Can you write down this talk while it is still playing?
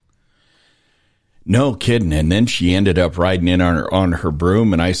No kidding. And then she ended up riding in on her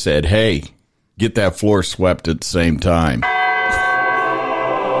broom, and I said, hey, get that floor swept at the same time.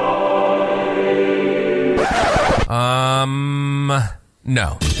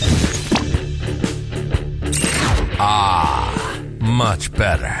 No. Much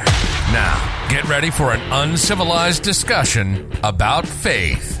better. Now, get ready for an uncivilized discussion about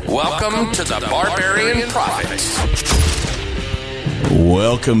faith. Welcome to the Barbarian Prophets.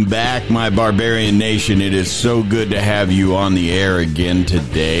 Welcome back, my Barbarian Nation. It is so good to have you on the air again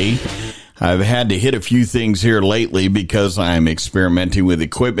today. I've had to hit a few things here lately because I'm experimenting with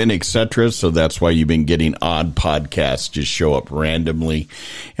equipment, etc. So that's why you've been getting odd podcasts just show up randomly.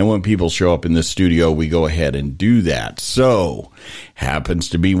 And when people show up in the studio, we go ahead and do that. So happens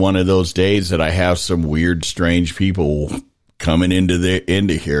to be one of those days that I have some weird, strange people coming into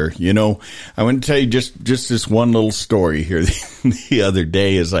here. You know, I want to tell you just this one little story here. The other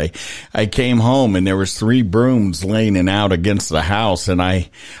day as I came home and there was 3 brooms laying out against the house, and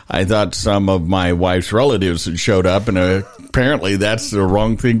I thought some of my wife's relatives had showed up, and apparently that's the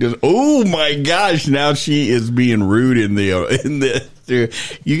wrong thing to. Oh my gosh! Now she is being rude in the.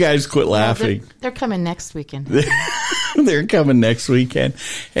 You guys quit laughing. No, they're coming next weekend. They're coming next weekend.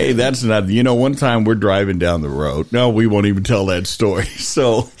 Hey, that's not, one time we're driving down the road. No, we won't even tell that story.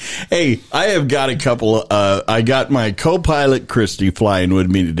 So, hey, I have got a couple, I got my co-pilot Christy flying with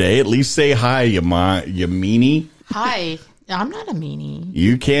me today. At least say hi, you meanie. Hi. I'm not a meanie.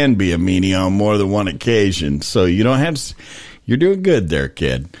 You can be a meanie on more than one occasion. So you don't have to, you're doing good there,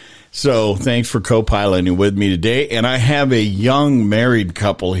 kid. So thanks for co-piloting with me today. And I have a young married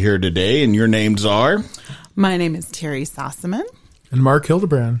couple here today, and your names are? My name is Terri Sossaman. And Mark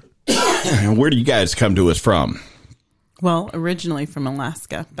Hildebrand. And where do you guys come to us from? Well, originally from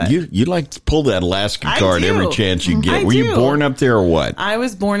Alaska. But you like to pull that Alaska card every chance you get. Were you born up there or what? I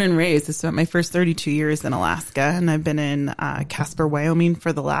was born and raised. I spent my first 32 years in Alaska, and I've been in Casper, Wyoming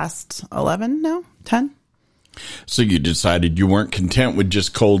for the last 10. So you decided you weren't content with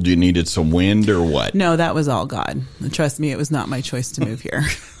just cold, you needed some wind or what? No, that was all God. Trust me, it was not my choice to move here.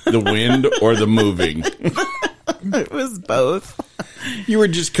 The wind or the moving? It was both. You were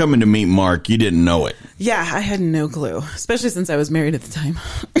just coming to meet Mark. You didn't know it. Yeah, I had no clue, especially since I was married at the time.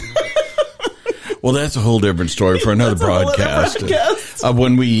 Well, that's a whole different story for another broadcast. Of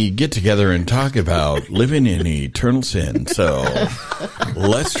when we get together and talk about living in eternal sin. So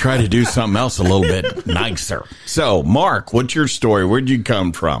let's try to do something else a little bit nicer. So, Mark, what's your story? Where'd you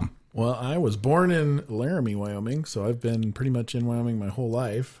come from? Well, I was born in Laramie, Wyoming, so I've been pretty much in Wyoming my whole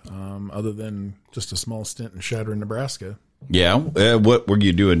life, other than just a small stint in Chadron, Nebraska. Yeah? What were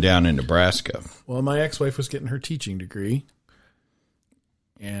you doing down in Nebraska? Well, my ex-wife was getting her teaching degree.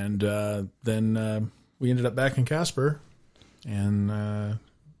 And then we ended up back in Casper, and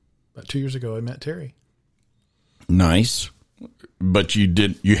about 2 years ago, I met Terri. Nice. But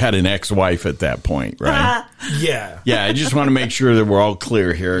you had an ex-wife at that point, right? Yeah. Yeah, I just want to make sure that we're all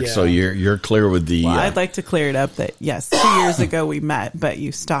clear here. Yeah. So you're clear with the... Well, I'd like to clear it up that, yes, 2 years ago we met, but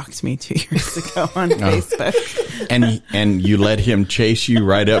you stalked me 2 years ago on Facebook. And you let him chase you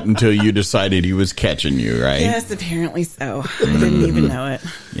right up until you decided he was catching you, right? Yes, apparently so. I didn't even know it.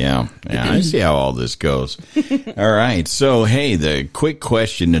 Yeah, I see how all this goes. All right, so hey, the quick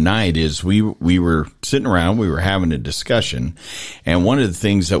question tonight is we were sitting around, we were having a discussion, and one of the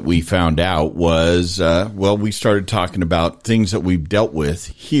things that we found out was, we started talking about things that we've dealt with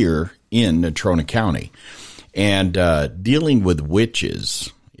here in Natrona County, and dealing with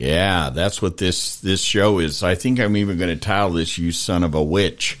witches. Yeah, that's what this show is. I think I'm even going to title this, "You Son of a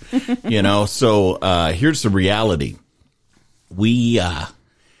Witch." So here's the reality. We,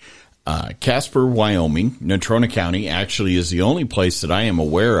 Casper, Wyoming, Natrona County actually is the only place that I am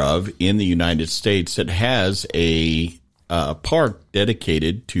aware of in the United States that has a park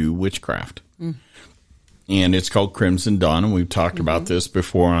dedicated to witchcraft. And it's called Crimson Dawn, and we've talked about this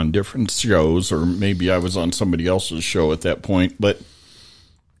before on different shows, or maybe I was on somebody else's show at that point. But,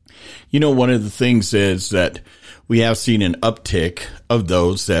 one of the things is that we have seen an uptick of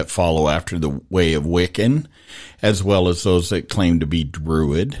those that follow after the way of Wiccan, as well as those that claim to be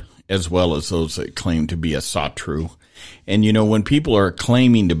Druid, as well as those that claim to be a Satru. And, when people are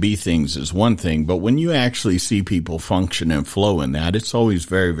claiming to be things is one thing, but when you actually see people function and flow in that, it's always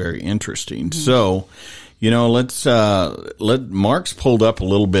very, very interesting. So, Mark's pulled up a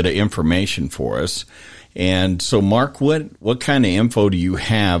little bit of information for us. And so, Mark, what kind of info do you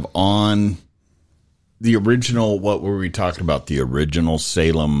have on the original, what were we talking about, the original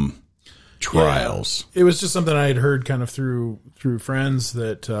Salem trials? Yeah, it was just something I had heard kind of through friends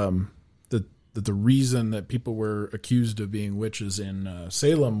that that the reason that people were accused of being witches in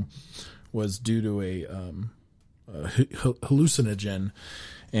Salem was due to a hallucinogen,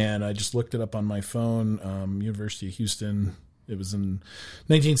 and I just looked it up on my phone. University of Houston. It was in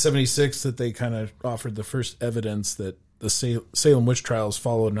 1976 that they kind of offered the first evidence that the Salem witch trials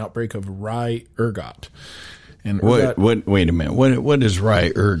followed an outbreak of rye ergot. And ergot, wait a minute. What is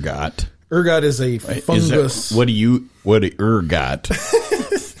rye ergot? Ergot is a fungus. What ergot?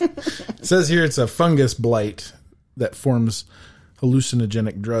 It says here it's a fungus blight that forms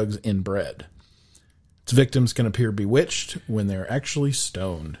hallucinogenic drugs in bread. Its victims can appear bewitched when they're actually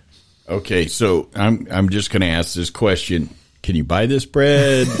stoned. Okay, so I'm just going to ask this question. Can you buy this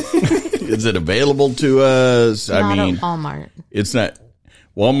bread? Is it available to us? Not at Walmart. It's not.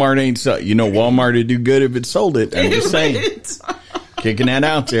 Walmart ain't so. Walmart would do good if it sold it. I'm just saying. Kicking that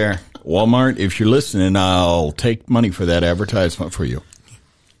out there. Walmart, if you're listening, I'll take money for that advertisement for you.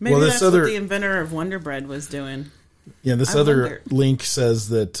 Maybe that's what the inventor of Wonder Bread was doing. Yeah, this other link says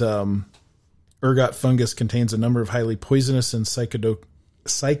that ergot fungus contains a number of highly poisonous and psychoactive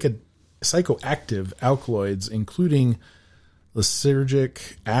alkaloids, including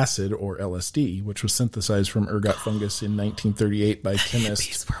lysergic acid, or LSD, which was synthesized from ergot fungus in 1938 by chemist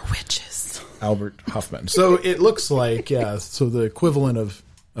These were witches. Albert Hoffman. So it looks like, so the equivalent of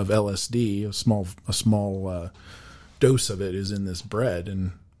LSD, a small dose of it is in this bread.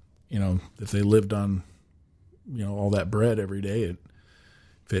 And, if they lived on, all that bread every day,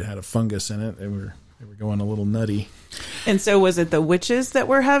 if it had a fungus in it, they were going a little nutty. And so was it the witches that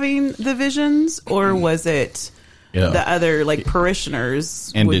were having the visions, or was it the other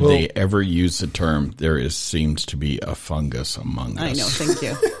parishioners? And did they ever use the term, seems to be a fungus among us? I know, thank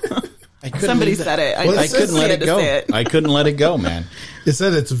you. Somebody said it. I couldn't let it go. I couldn't let it go, man. It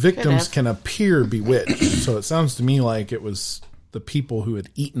said its victims can appear bewitched. So it sounds to me like it was the people who had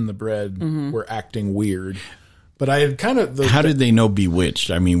eaten the bread were acting weird. But I had kind of... How did they know bewitched?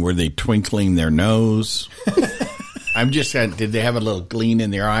 I mean, were they twinkling their nose? I'm just saying, did they have a little gleam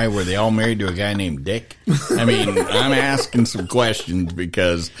in their eye? Were they all married to a guy named Dick? I mean, I'm asking some questions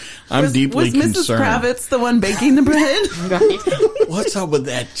because I'm deeply concerned. Was Mrs. Kravitz the one baking the bread? What's up with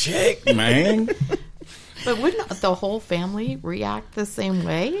that chick, man? But wouldn't the whole family react the same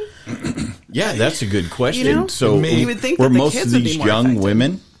way? Yeah, that's a good question. So you would think were that the most kids of would be these more young affected.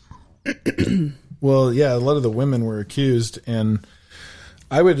 women? Well, yeah, a lot of the women were accused, and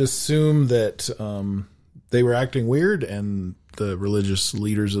I would assume that they were acting weird, and the religious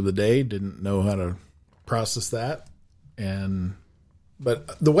leaders of the day didn't know how to process that.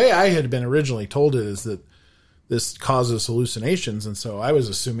 But the way I had been originally told it is that this causes hallucinations, and so I was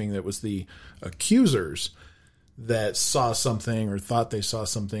assuming that it was the accusers that saw something or thought they saw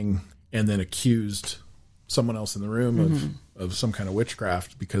something and then accused someone else in the room of some kind of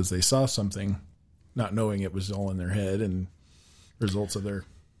witchcraft because they saw something, not knowing it was all in their head and results of their...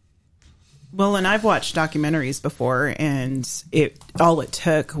 Well, and I've watched documentaries before, and all it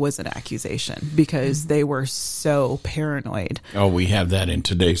took was an accusation because they were so paranoid. Oh, we have that in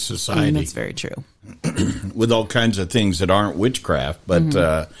today's society. And that's very true. With all kinds of things that aren't witchcraft,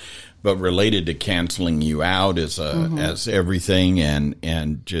 but related to canceling you out as everything,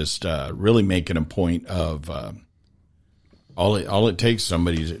 and just really making a point of all it takes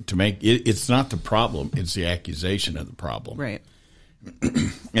somebody to make it. It's not the problem; it's the accusation of the problem, right?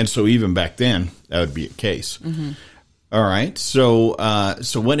 And so even back then, that would be a case. All right. So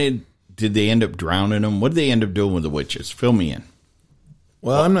when did they end up drowning them? What did they end up doing with the witches? Fill me in.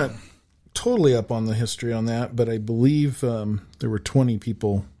 Well, I'm not totally up on the history on that, but I believe there were 20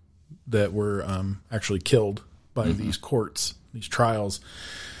 people that were actually killed by these courts, these trials.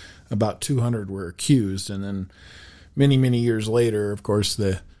 About 200 were accused, and then many, many years later, of course,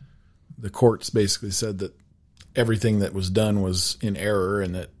 the courts basically said that everything that was done was in error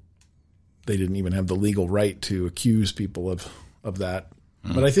and that they didn't even have the legal right to accuse people of that.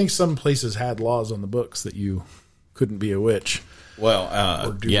 But I think some places had laws on the books that you couldn't be a witch. Well,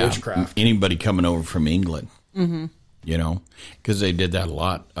 or do witchcraft. Anybody coming over from England, because they did that a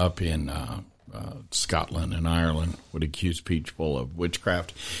lot up in Scotland and Ireland, would accuse people of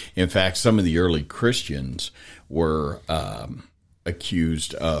witchcraft. In fact, some of the early Christians were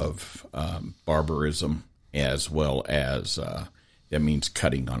accused of barbarism, as well as that means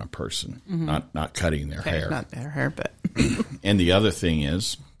cutting on a person, not cutting their hair. Not their hair, but... And the other thing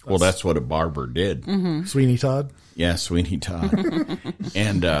is, well, that's what a barber did. Sweeney Todd? Yeah, Sweeney Todd.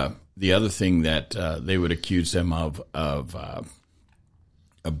 And the other thing that they would accuse them of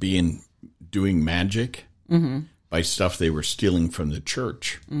doing magic by stuff they were stealing from the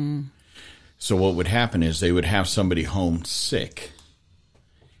church. So what would happen is they would have somebody home sick,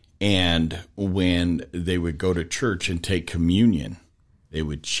 and when they would go to church and take communion, they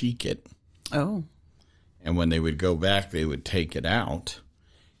would cheek it Oh. And when they would go back, they would take it out.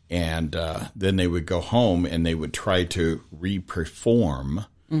 And then they would go home and they would try to re-perform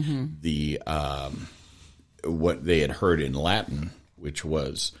the what they had heard in Latin, which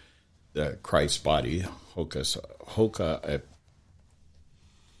was the Christ's body, hoca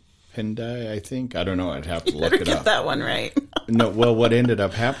appendi, I think. I don't know. I'd have to look it Get up. that one right. No, well, what ended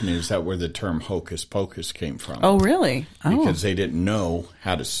up happening is that where the term hocus pocus came from. Oh, really? Oh. Because they didn't know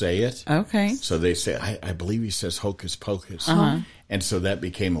how to say it. Okay. So they say, I believe he says hocus pocus. And so that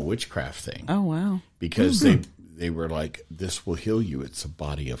became a witchcraft thing. Oh, wow. Because they were like, this will heal you. It's the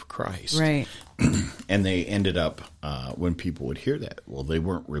body of Christ. Right. And they ended up, when people would hear that, well, they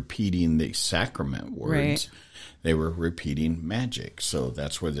weren't repeating the sacrament words. Right. They were repeating magic. So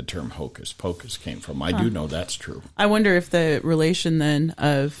that's where the term hocus pocus came from. I do know that's true. I wonder if the relation then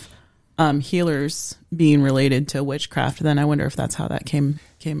of healers being related to witchcraft, then I wonder if that's how that came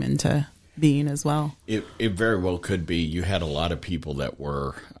into being as well. It very well could be. You had a lot of people that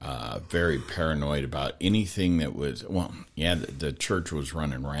were very paranoid about anything that was, well, yeah, the church was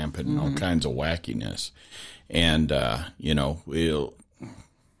running rampant and all kinds of wackiness. And,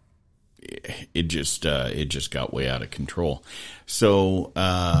 it just got way out of control. So,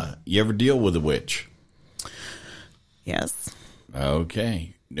 you ever deal with a witch? Yes.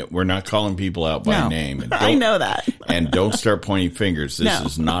 Okay. No, we're not calling people out by name. And I know that. And don't start pointing fingers. This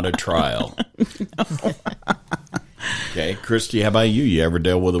is not a trial. Okay. Christy, how about you? You ever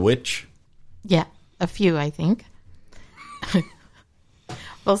deal with a witch? Yeah, a few, I think.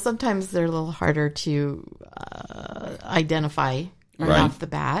 Well, sometimes they're a little harder to identify right off the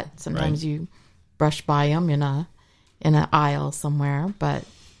bat. Sometimes you brush by them in an aisle somewhere, but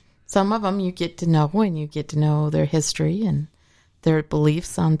some of them you get to know, and you get to know their history and their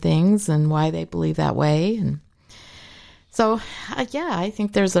beliefs on things and why they believe that way. And so, I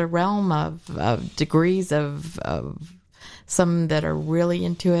think there's a realm of degrees of some that are really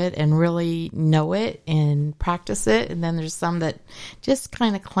into it and really know it and practice it. And then there's some that just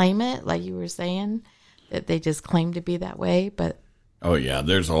kind of claim it, like you were saying, that they just claim to be that way. But oh, yeah,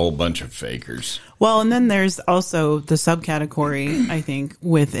 there's a whole bunch of fakers. Well, and then there's also the subcategory, I think,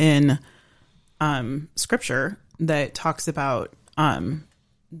 within Scripture that talks about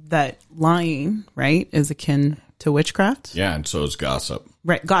that lying, right, is akin to witchcraft. Yeah, and so is gossip.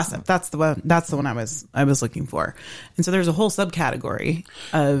 Right, gossip. That's the one. That's the one I was looking for. And so there's a whole subcategory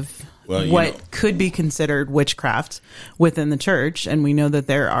of what could be considered witchcraft within the church, and we know that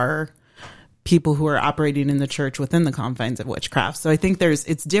there are people who are operating in the church within the confines of witchcraft. So I think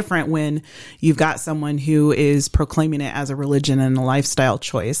it's different when you've got someone who is proclaiming it as a religion and a lifestyle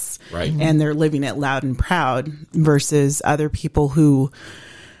choice, right, and they're living it loud and proud, versus other people who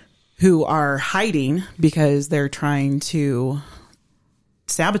are hiding because they're trying to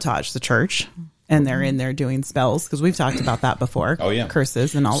sabotage the church, and they're in there doing spells, because we've talked about that before. Oh yeah,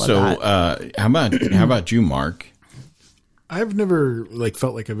 curses and all of that. So how about you, Mark? I've never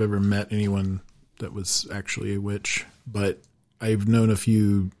felt like I've ever met anyone that was actually a witch, but I've known a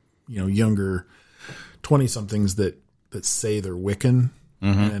few, younger 20-somethings that say they're Wiccan.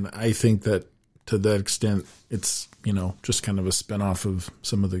 And I think that to that extent, it's, just kind of a spinoff of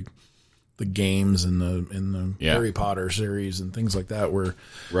some of the games in the Harry Potter series and things like that, where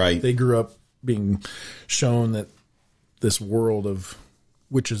they grew up being shown that this world of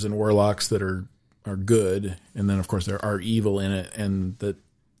witches and warlocks that are good, and then of course there are evil in it, and that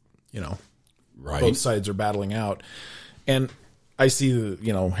both sides are battling out. And I see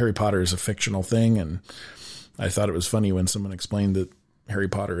Harry Potter is a fictional thing, and I thought it was funny when someone explained that Harry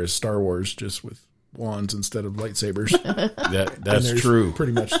Potter is Star Wars just with wands instead of lightsabers. That's true.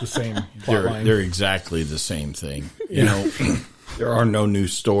 Pretty much the same plot line. They're exactly the same thing. There are no new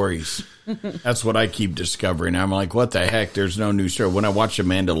stories. That's what I keep discovering. I'm like, what the heck? There's no new story. When I watch The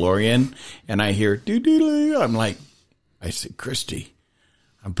Mandalorian and I hear doo-doo-doo, I'm like, I said, Christy,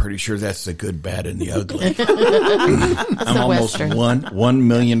 I'm pretty sure that's the good, bad, and the ugly. I'm almost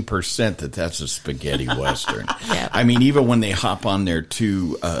 1,000,000% that's a spaghetti Western. Yeah. I mean, even when they hop on their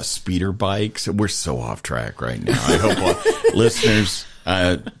two speeder bikes, we're so off track right now. I hope listeners,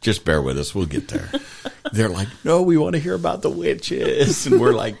 just bear with us. We'll get there. They're like, no, we want to hear about the witches. And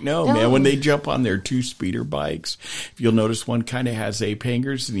we're like, no, man. When they jump on their two speeder bikes, if you'll notice, one kind of has ape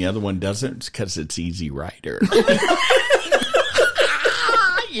hangers and the other one doesn't. It's because it's Easy Rider.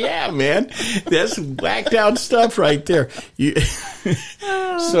 Yeah, man. That's whacked out stuff right there.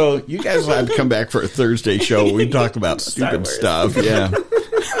 So you guys will have to come back for a Thursday show where we talk about stupid stuff. Yeah.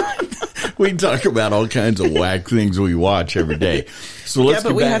 We talk about all kinds of whack things we watch every day. So let's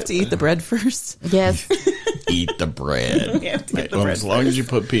but we have to eat the bread first. Yes. eat the bread. As long as you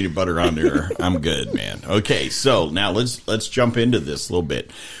put peanut butter on there, I'm good, man. Okay, so now let's jump into this a little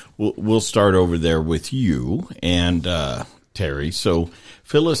bit. We'll start over there with you and Terry. So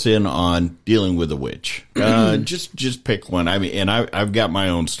fill us in on dealing with a witch. Just pick one. I mean, and I've got my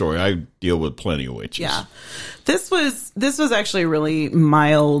own story. I deal with plenty of witches. Yeah. This was actually a really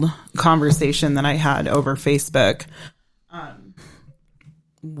mild conversation that I had over Facebook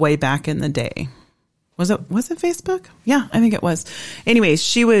way back in the day. Was it Facebook? Yeah, I think it was. Anyways,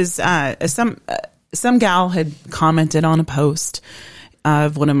 she was some gal had commented on a post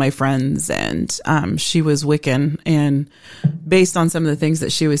of one of my friends, and she was Wiccan, and based on some of the things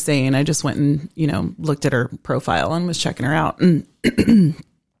that she was saying, I just went and looked at her profile and was checking her out, and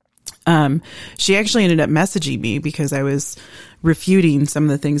she actually ended up messaging me because I was refuting some of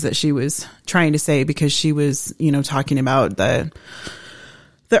the things that she was trying to say, because she was talking about the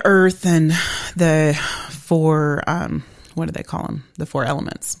earth and the four what do they call them, the four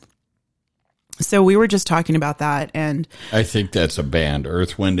elements. So we were just talking about that, and I think that's a band: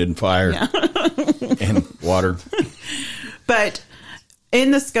 Earth, Wind, and Fire, and water. But in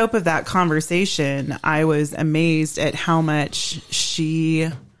the scope of that conversation, I was amazed at how much she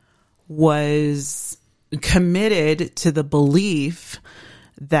was committed to the belief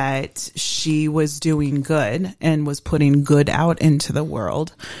that she was doing good and was putting good out into the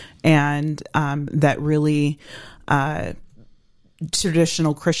world, and that really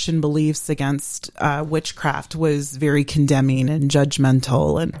traditional Christian beliefs against witchcraft was very condemning and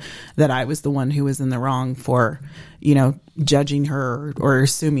judgmental, and that I was the one who was in the wrong for, judging her or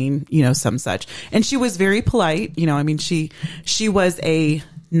assuming, some such. And she was very polite. I mean, she was a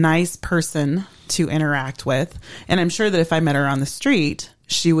nice person to interact with. And I'm sure that if I met her on the street,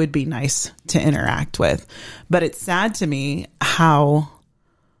 she would be nice to interact with. But it's sad to me how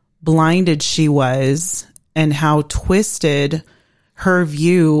blinded she was and how twisted her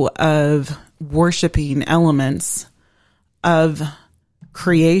view of worshiping elements of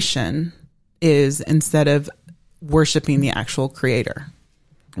creation is, instead of worshiping the actual creator.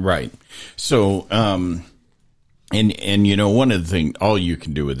 Right. So, and one of the things, all you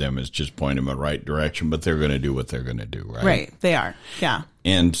can do with them is just point them in the right direction, but they're going to do what they're going to do, right? Right. They are. Yeah.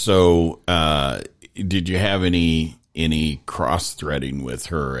 And so, did you have any cross-threading with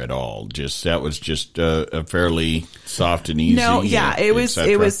her at all? That was just a fairly soft and easy. No, yeah, it was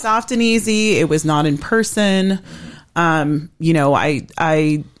soft and easy. It was not in person.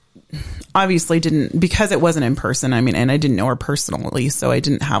 I obviously didn't, because it wasn't in person. I mean, and I didn't know her personally, so I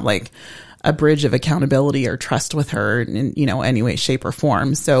didn't have like a bridge of accountability or trust with her in, any way, shape, or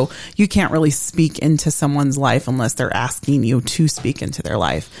form. So you can't really speak into someone's life unless they're asking you to speak into their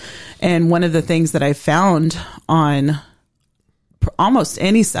life. And one of the things that I found on almost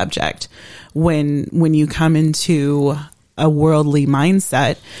any subject when you come into a worldly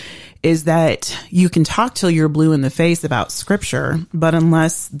mindset is that you can talk till you're blue in the face about scripture, but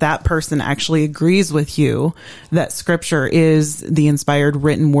unless that person actually agrees with you that scripture is the inspired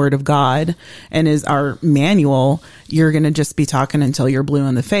written word of God and is our manual, you're going to just be talking until you're blue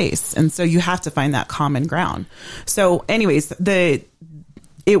in the face. And so you have to find that common ground. So anyways,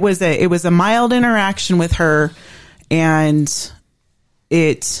 it was a mild interaction with her, and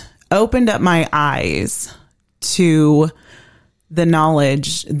it opened up my eyes to the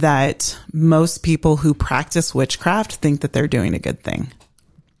knowledge that most people who practice witchcraft think that they're doing a good thing.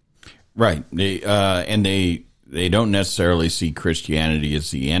 Right. They don't necessarily see Christianity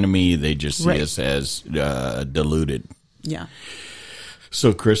as the enemy. They just see us as diluted. Yeah.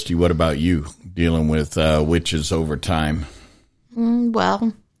 So, Christy, what about you dealing with witches over time?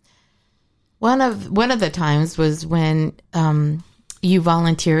 Well, one of the times was when you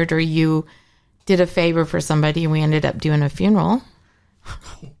volunteered or you did a favor for somebody, and we ended up doing a funeral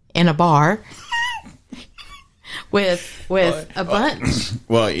in a bar with a bunch.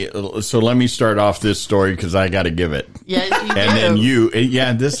 Well, so let me start off this story because I got to give it. Yeah, you and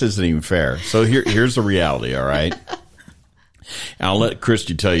then this isn't even fair. So here's the reality, all right? I'll let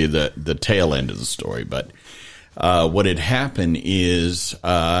Christy tell you the tail end of the story, but what had happened is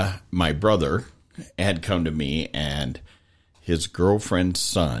my brother had come to me, and his girlfriend's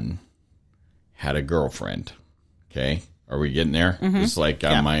son had a girlfriend. Okay. Are we getting there? Mm-hmm. It's like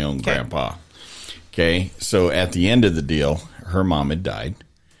I'm my own grandpa. Okay. So at the end of the deal, her mom had died.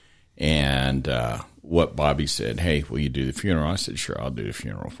 And what Bobby said, hey, will you do the funeral? I said, sure, I'll do the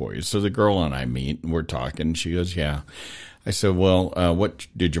funeral for you. So the girl and I meet, and we're talking. And she goes, yeah. I said, well, what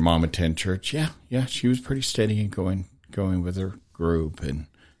did your mom attend church? Yeah. She was pretty steady and going with her group and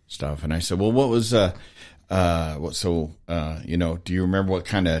stuff. And I said, well, what was do you remember what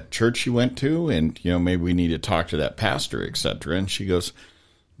kind of church you went to? And, maybe we need to talk to that pastor, et cetera. And she goes,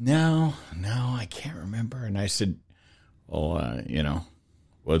 no, I can't remember. And I said, well,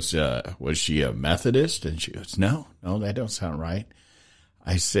 was she a Methodist? And she goes, no, that don't sound right.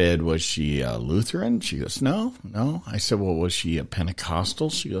 I said, was she a Lutheran? She goes, no. I said, well, was she a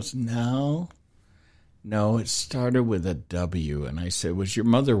Pentecostal? She goes, no, it started with a W. And I said, was your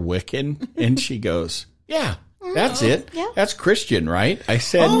mother Wiccan? And she goes, yeah, that's it. Yeah. That's Christian, right? I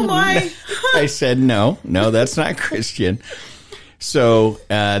said, oh my. I said, no, that's not Christian. So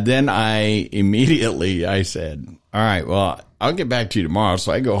then I said, all right, well, I'll get back to you tomorrow.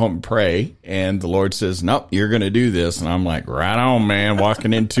 So I go home and pray, and the Lord says, nope, you're going to do this. And I'm like, right on, man,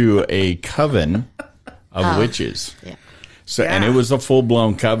 walking into a coven of witches. Yeah. So, and it was a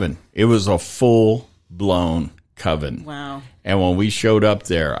full-blown coven. It was a full-blown coven. Wow. And when we showed up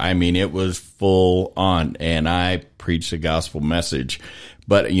there, I mean, it was full on, and I preached the gospel message.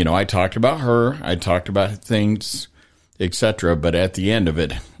 But, I talked about her. I talked about things, etc. But at the end of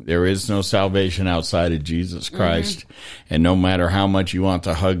it, there is no salvation outside of Jesus Christ. Mm-hmm. And no matter how much you want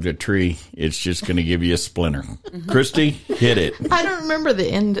to hug the tree, it's just going to give you a splinter. Mm-hmm. Christy, hit it. I don't remember the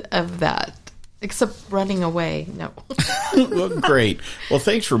end of that, except running away. No. Well, great. Well,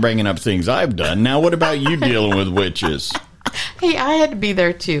 thanks for bringing up things I've done. Now, what about you dealing with witches? Hey, I had to be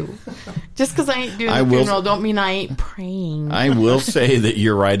there too. Just because I ain't doing the funeral don't mean I ain't praying. I will say that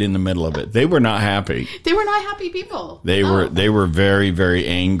you're right in the middle of it. They were not happy. They were not happy people. They were very, very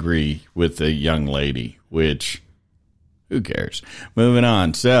angry with the young lady, which, who cares? Moving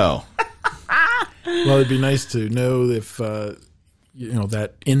on. So. Well, it'd be nice to know if,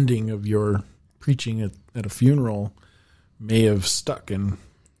 that ending of your preaching at a funeral may have stuck in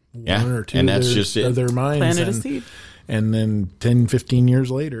one or two and that's just it. Of their minds. Planted a seed. And then 10, 15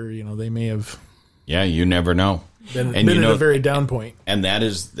 years later, they may have. Yeah, you never know. Been at a very down point. And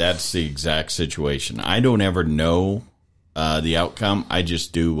that's the exact situation. I don't ever know the outcome. I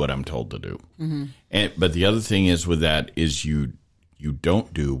just do what I'm told to do. Mm-hmm. But the other thing is with that is you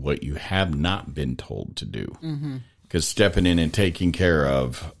don't do what you have not been told to do. Mm-hmm. Because stepping in and taking care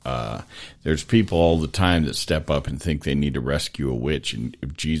of, there's people all the time that step up and think they need to rescue a witch. And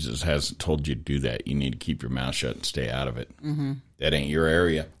if Jesus hasn't told you to do that, you need to keep your mouth shut and stay out of it. Mm-hmm. That ain't your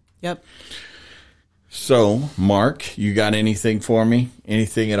area. Yep. So, Mark, you got anything for me?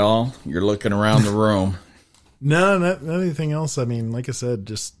 Anything at all? You're looking around the room. No, not anything else. I mean, like I said,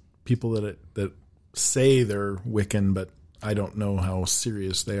 just people that say they're Wiccan, but I don't know how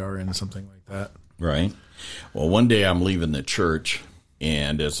serious they are in something like that. Right. Well, one day I'm leaving the church,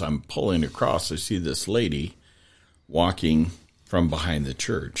 and as I'm pulling across, I see this lady walking from behind the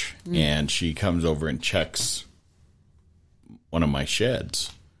church, and she comes over and checks one of my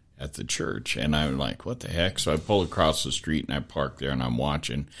sheds at the church, and I'm like, what the heck? So I pull across the street, and I park there, and I'm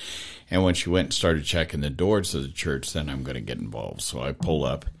watching, and when she went and started checking the doors of the church, then I'm going to get involved. So I pull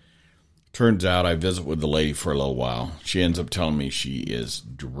up. Turns out I visit with the lady for a little while. She ends up telling me she is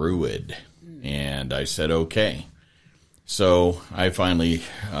Druid. And I said, okay. So I finally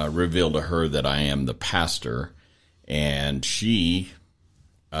revealed to her that I am the pastor, and she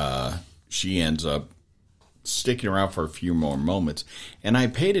ends up sticking around for a few more moments. And I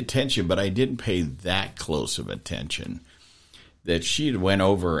paid attention, but I didn't pay that close of attention, that she went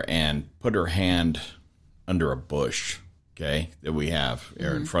over and put her hand under a bush, okay, that we have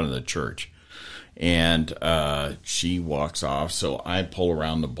here in front of the church. And she walks off, so I pull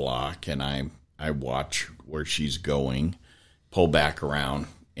around the block, and I watch where she's going, pull back around,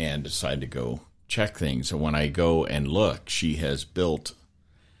 and decide to go check things. And when I go and look, she has built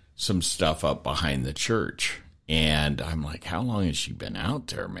some stuff up behind the church. And I'm like, how long has she been out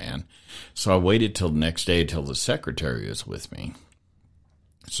there, man? So I waited till the next day till the secretary was with me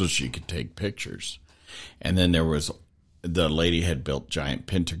so she could take pictures. And then the lady had built giant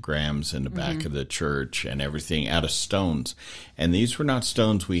pentagrams in the back of the church and everything out of stones. And these were not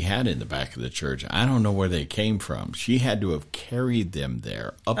stones we had in the back of the church. I don't know where they came from. She had to have carried them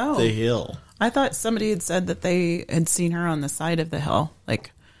there up the hill. I thought somebody had said that they had seen her on the side of the hill,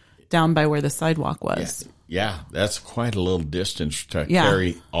 like down by where the sidewalk was. Yeah, that's quite a little distance to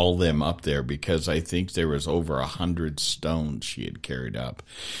carry all them up there, because I think there was over 100 stones she had carried up.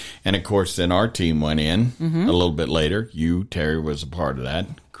 And, of course, then our team went in a little bit later. You, Terry, was a part of that,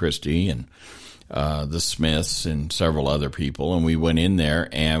 Christy, and the Smiths and several other people. And we went in there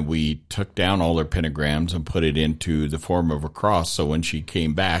and we took down all their pentagrams and put it into the form of a cross. So when she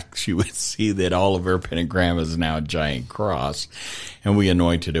came back, she would see that all of her pentagram is now a giant cross. And we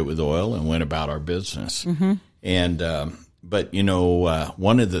anointed it with oil and went about our business. And But,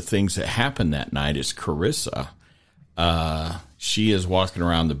 one of the things that happened that night is Carissa, she is walking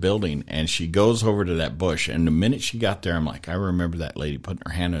around the building, and she goes over to that bush. And the minute she got there, I'm like, I remember that lady putting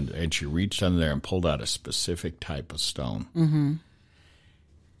her hand in, and she reached under there and pulled out a specific type of stone. Mm-hmm.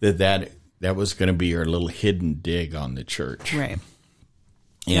 That was going to be her little hidden dig on the church. Right.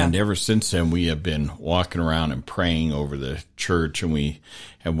 And ever since then, we have been walking around and praying over the church, and we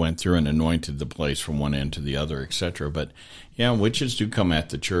have went through and anointed the place from one end to the other, etc. But, witches do come at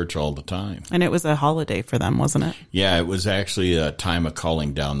the church all the time. And it was a holiday for them, wasn't it? Yeah, it was actually a time of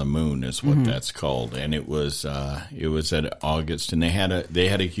calling down the moon is what that's called. And it was at August, and they had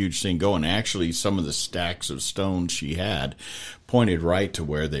a huge thing going. Actually, some of the stacks of stones she had pointed right to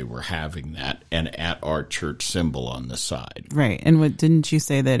where they were having that, and at our church symbol on the side. Right. And didn't you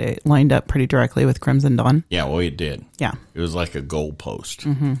say that it lined up pretty directly with Crimson Dawn? Yeah, well, it did. Yeah. It was like a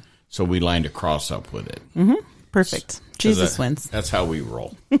goalpost. So we lined a cross up with it. Perfect. Jesus wins. That's how we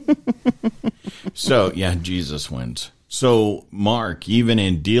roll. So, Jesus wins. So, Mark, even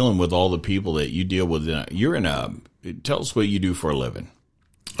in dealing with all the people that you deal with, tell us what you do for a living.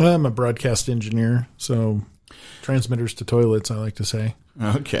 I'm a broadcast engineer, so transmitters to toilets, I like to say.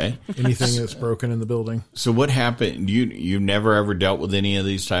 Okay. Anything that's broken in the building. So what happened? You never ever dealt with any of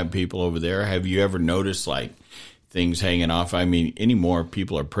these type of people over there? Have you ever noticed, like, things hanging off? I mean, anymore,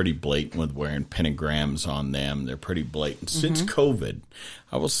 people are pretty blatant with wearing pentagrams on them. They're pretty blatant. Since COVID,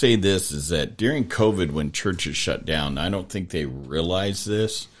 I will say this, is that during COVID, when churches shut down, I don't think they realize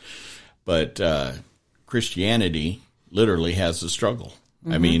this, but Christianity literally has a struggle.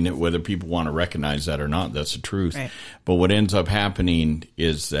 I mean, whether people want to recognize that or not, that's the truth. Right. But what ends up happening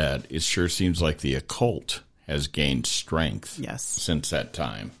is that it sure seems like the occult has gained strength since that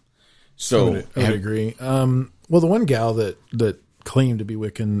time. So I would agree. Well, the one gal that claimed to be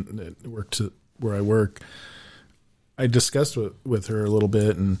Wiccan that worked where I work, I discussed with her a little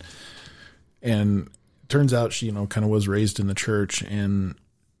bit, and it turns out she kind of was raised in the church, and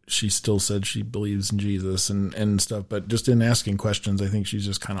she still said she believes in Jesus and stuff, but just in asking questions, I think she's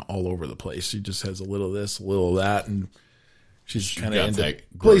just kind of all over the place. She just has a little of this, a little of that, and she's kind of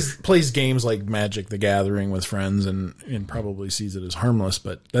plays games like Magic the Gathering with friends and probably sees it as harmless.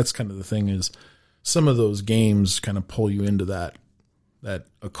 But that's kind of the thing, is some of those games kind of pull you into that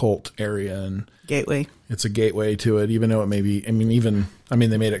occult area and gateway. It's a gateway to it, even though it may be. I mean,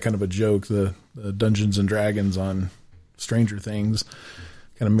 they made it kind of a joke. The Dungeons and Dragons on Stranger Things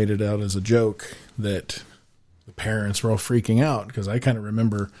kind of made it out as a joke that the parents were all freaking out, because I kind of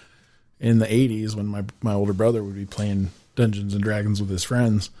remember in the 80s when my older brother would be playing Dungeons and Dragons with his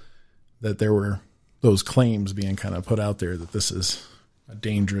friends, that there were those claims being kind of put out there that this is a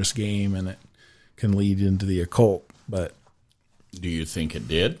dangerous game and it can lead into the occult. But do you think it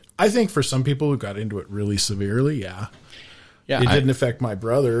did? I think for some people who got into it really severely, yeah. It didn't affect my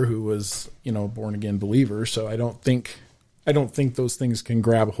brother, who was, a born again believer. So I don't think those things can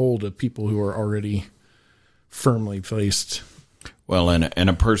grab hold of people who are already firmly placed. Well, and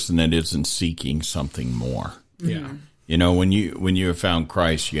a person that isn't seeking something more. Yeah. When you have found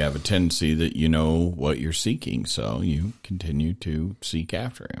Christ, you have a tendency that you know what you're seeking, so you continue to seek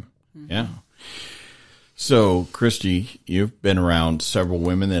after him. Mm-hmm. Yeah. So, Christy, you've been around several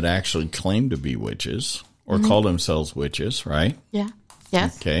women that actually claim to be witches or call themselves witches, right? Yeah.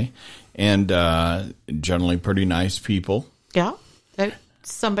 Yes. Okay. And generally pretty nice people. Yeah.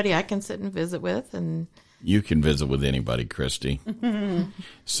 Somebody I can sit and visit with. And you can visit with anybody, Christy.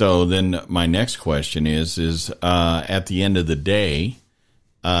 So then my next question is at the end of the day,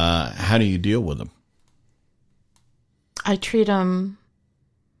 how do you deal with them? I treat them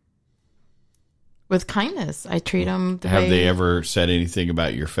with kindness. I treat them Have they ever said anything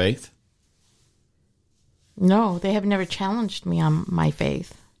about your faith? No, they have never challenged me on my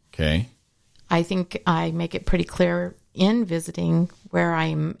faith. Okay. I think I make it pretty clear in visiting where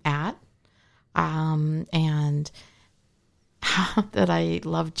I'm at, and that I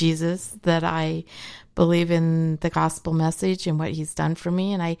love Jesus, that I believe in the gospel message and what he's done for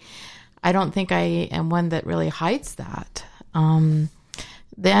me. And I don't think I am one that really hides that.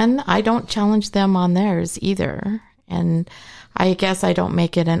 Then I don't challenge them on theirs either. And I guess I don't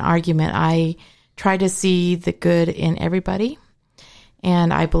make it an argument. I try to see the good in everybody.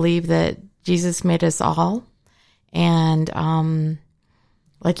 And I believe that Jesus made us all. And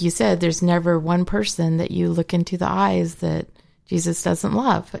like you said, there's never one person that you look into the eyes that Jesus doesn't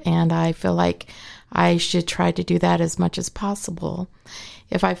love. And I feel like I should try to do that as much as possible.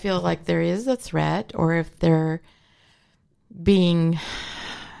 If I feel like there is a threat, or if they're being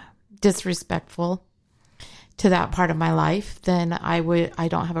disrespectful to that part of my life, then I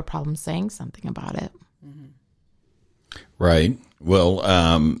don't have a problem saying something about it. Right. Well,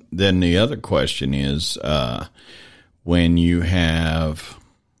 then the other question is, when you have,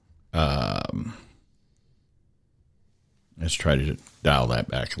 let's try to dial that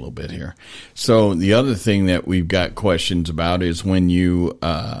back a little bit here. So the other thing that we've got questions about is when you,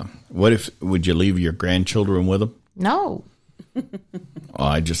 would you leave your grandchildren with them? No. Oh,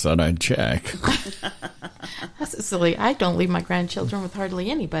 I just thought I'd check. That's silly. I don't leave my grandchildren with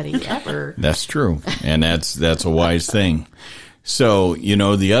hardly anybody ever. That's true. And that's a wise thing. So,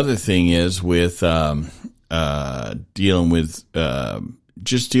 the other thing is with dealing with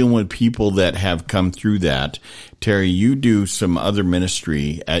people that have come through that. Terri, you do some other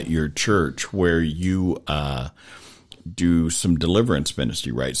ministry at your church where you do some deliverance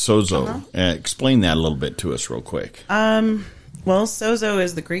ministry, right? Sozo. Uh-huh. Explain that a little bit to us real quick. Well, sozo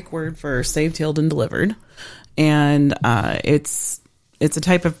is the Greek word for saved, healed, and delivered. And it's a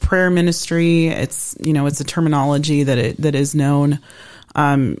type of prayer ministry. It's a terminology that is known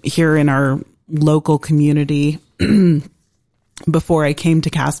here in our local community. Before I came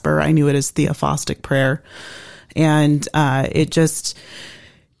to Casper, I knew it as theophostic prayer. And it just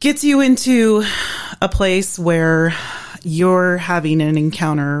gets you into a place where you're having an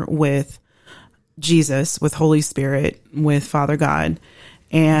encounter with Jesus, with Holy Spirit, with Father God.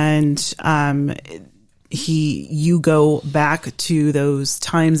 And you go back to those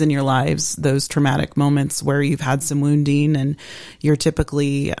times in your lives, those traumatic moments where you've had some wounding and you're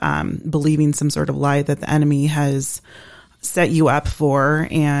typically believing some sort of lie that the enemy has set you up for.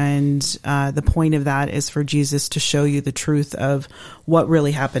 And the point of that is for Jesus to show you the truth of what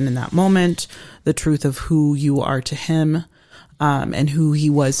really happened in that moment, the truth of who you are to him, and who he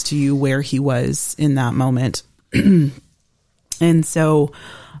was to you, where he was in that moment. And so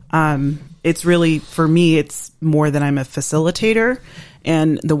it's really, for me, it's more than I'm a facilitator,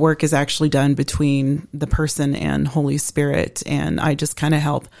 and the work is actually done between the person and Holy Spirit. And I just kind of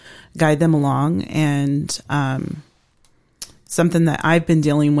help guide them along. And something that I've been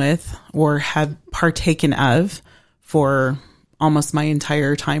dealing with or have partaken of for almost my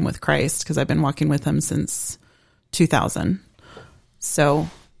entire time with Christ, because I've been walking with him since 2000. So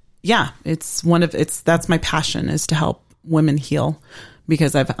yeah, that's my passion, is to help women heal,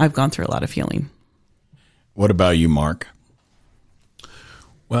 because I've gone through a lot of healing. What about you, Mark?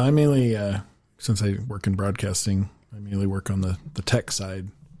 Well, I mainly, since I work in broadcasting, I mainly work on the tech side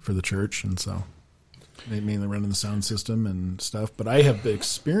for the church. And so they mainly running the sound system and stuff. But I have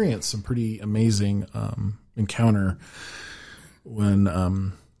experienced some pretty amazing encounter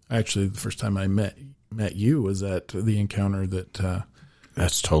when actually the first time I met you was at the encounter that...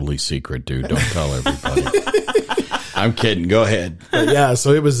 That's totally secret, dude. Don't tell everybody. I'm kidding. Go ahead. But yeah,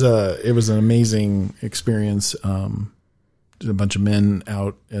 so it was an amazing experience. A bunch of men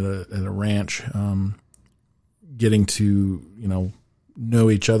out at a ranch, getting to know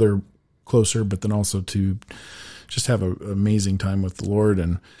each other closer, but then also to just have an amazing time with the Lord.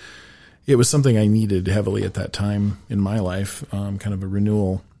 And it was something I needed heavily at that time in my life, kind of a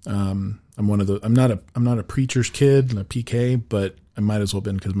renewal. I'm not a preacher's kid, a PK, but I might as well have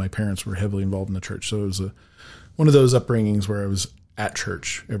been, because my parents were heavily involved in the church. So it was one of those upbringings where I was at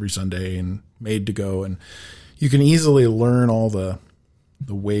church every Sunday and made to go. And you can easily learn all the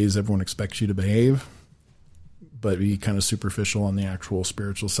ways everyone expects you to behave, but be kind of superficial on the actual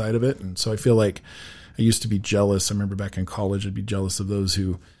spiritual side of it. And so I feel like I used to be jealous. I remember back in college, I'd be jealous of those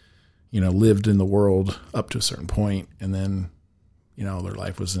who, lived in the world up to a certain point, and then, their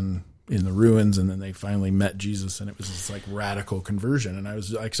life was in the ruins, and then they finally met Jesus, and it was this like radical conversion. And I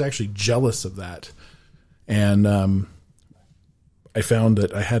was actually jealous of that. And I found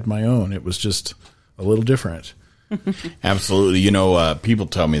that I had my own. It was just a little different. Absolutely. People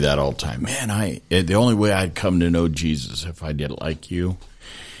tell me that all the time. Man, the only way I'd come to know Jesus if I did like you.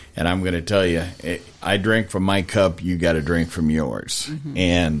 And I'm going to tell you, I drank from my cup, you got to drink from yours. Mm-hmm.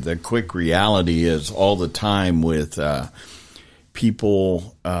 And the quick reality is, all the time with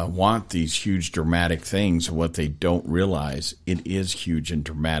people want these huge dramatic things, and what they don't realize, it is huge and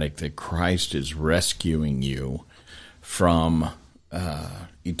dramatic that Christ is rescuing you from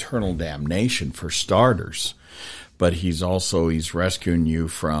eternal damnation, for starters. But he's rescuing you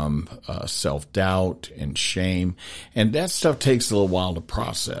from self-doubt and shame. And that stuff takes a little while to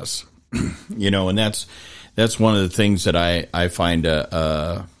process, and that's one of the things that I find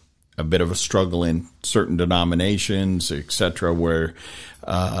a bit of a struggle in certain denominations, etc., where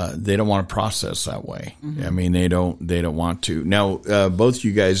they don't want to process that way. Mm-hmm. I mean, they don't want to. Now, both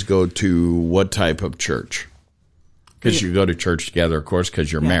you guys go to what type of church? Because you go to church together, of course,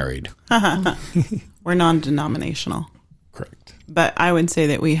 because you're married. We're non-denominational. Correct. But I would say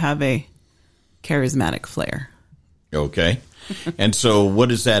that we have a charismatic flair. Okay. And so what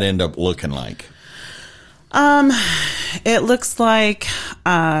does that end up looking like? It looks like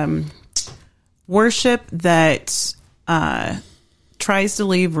worship that tries to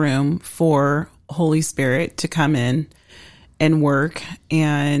leave room for Holy Spirit to come in and work,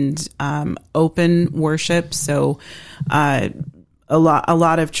 and open worship. So a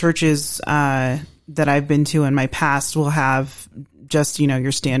lot of churches that I've been to in my past will have just,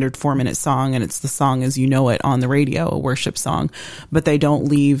 your standard 4-minute song, and it's the song as you know it on the radio, a worship song, but they don't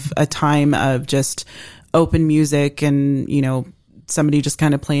leave a time of just open music and, somebody just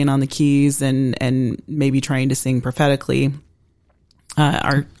kind of playing on the keys and maybe trying to sing prophetically.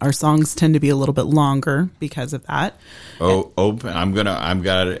 Our songs tend to be a little bit longer because of that. Open.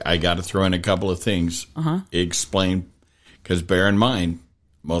 I got to throw in a couple of things. Explain, because bear in mind,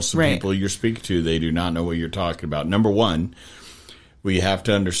 most of the people you're speaking to, they do not know what you're talking about. Number one, we have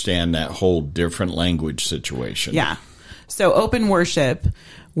to understand that whole different language situation. Yeah. So open worship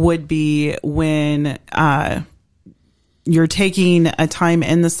would be when you're taking a time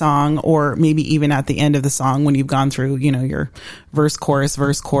in the song, or maybe even at the end of the song when you've gone through, your verse, chorus,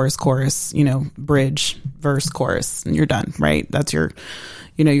 bridge, verse, chorus, and you're done, right? That's your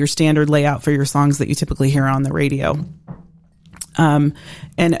standard layout for your songs that you typically hear on the radio. And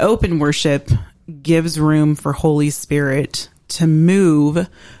open worship gives room for Holy Spirit to move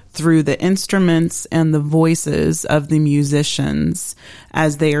through the instruments and the voices of the musicians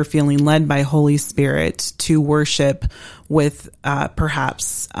as they are feeling led by Holy Spirit to worship with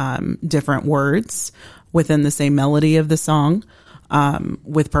perhaps different words within the same melody of the song,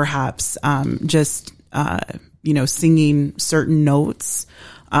 with perhaps just singing certain notes,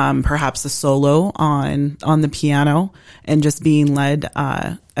 perhaps a solo on the piano, and just being led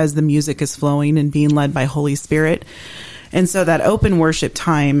as the music is flowing and being led by Holy Spirit. And so that open worship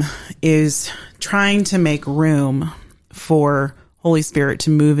time is trying to make room for Holy Spirit to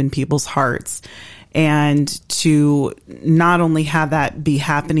move in people's hearts, and to not only have that be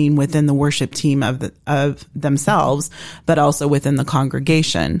happening within the worship team of themselves, but also within the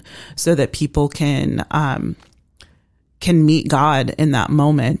congregation, so that people can meet God in that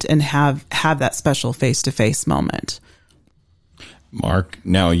moment and have that special face-to-face moment. Mark,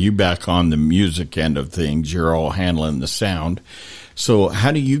 now you back on the music end of things. You're all handling the sound. So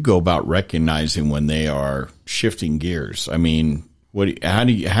how do you go about recognizing when they are shifting gears? I mean, how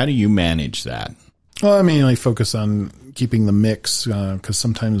do you manage that? Well, I mainly focus on keeping the mix, because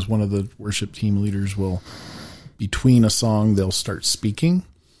sometimes one of the worship team leaders will, between a song, they'll start speaking,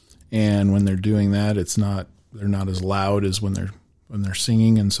 and when they're doing that, they're not as loud as when they're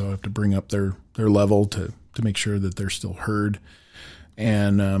singing, and so I have to bring up their level to make sure that they're still heard.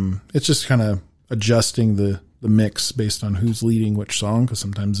 And it's just kind of adjusting the mix based on who's leading which song, because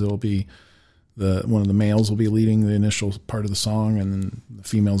sometimes it'll be one of the males will be leading the initial part of the song, and then the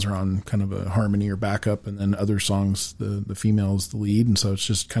females are on kind of a harmony or backup, and then other songs the female is the lead. And so it's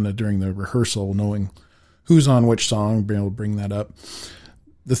just kind of during the rehearsal knowing who's on which song, being able to bring that up.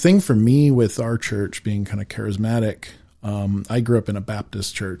 The thing for me with our church being kind of charismatic, I grew up in a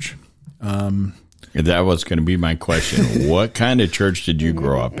Baptist church. That was going to be my question. What kind of church did you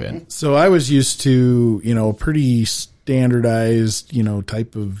grow up in? So I was used to, pretty standardized,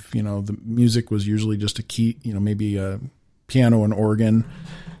 type of, the music was usually just a key, maybe a piano and organ,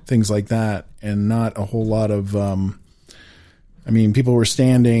 things like that. And not a whole lot of, people were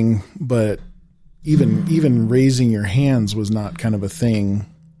standing, but even raising your hands was not kind of a thing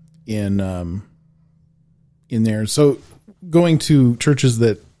in there. So going to churches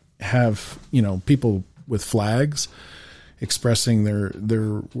that have, people with flags expressing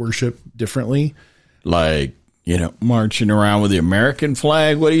their worship differently. Like, marching around with the American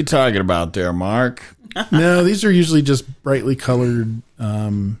flag. What are you talking about there, Mark? No, these are usually just brightly colored,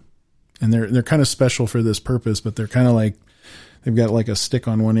 and they're kind of special for this purpose, but they're kind of like, they've got like a stick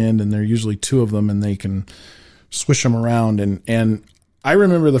on one end, and there are usually two of them, and they can swish them around. And I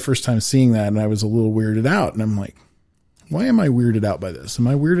remember the first time seeing that, and I was a little weirded out, and I'm like, why am I weirded out by this? Am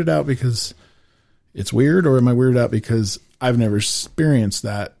I weirded out because it's weird, or am I weirded out because I've never experienced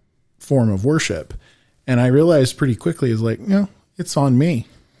that form of worship? And I realized pretty quickly, is like, it's on me.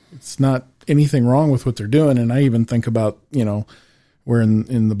 It's not anything wrong with what they're doing. And I even think about, where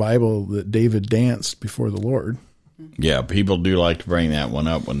in the Bible that David danced before the Lord. Yeah, people do like to bring that one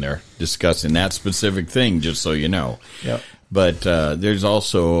up when they're discussing that specific thing, just so you know. Yep. But there's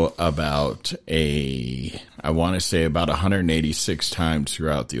also about 186 times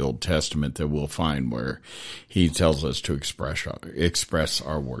throughout the Old Testament that we'll find where he tells us to express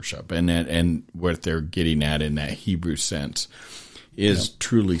our worship. And what they're getting at in that Hebrew sense is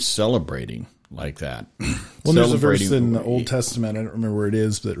truly celebrating like that. Well, there's a verse in the Old Testament, I don't remember where it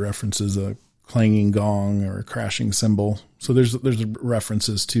is, that references a clanging gong or a crashing cymbal. So there's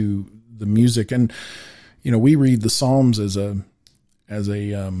references to the music. And, we read the Psalms as a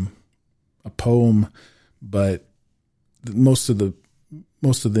poem, but most of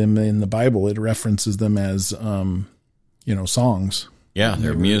them in the Bible, it references them as, songs. Yeah,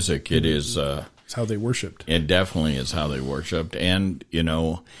 they're music. It is. It's how they worshiped. It definitely is how they worshiped. And,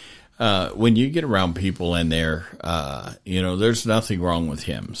 when you get around people in there, there's nothing wrong with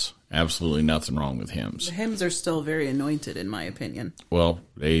hymns. Absolutely nothing wrong with hymns. The hymns are still very anointed, in my opinion. Well,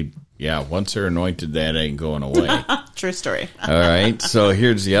 once they're anointed, that ain't going away. True story. All right. So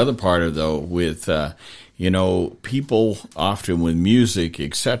here's the other part of though, with, people often with music,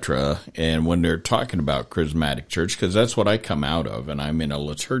 etc., and when they're talking about charismatic church, because that's what I come out of, and I'm in a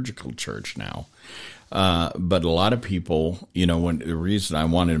liturgical church now. But a lot of people, the reason I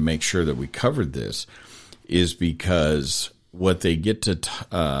wanted to make sure that we covered this is because what they get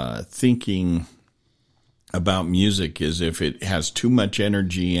to thinking about music is if it has too much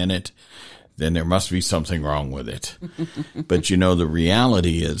energy in it, then there must be something wrong with it. But the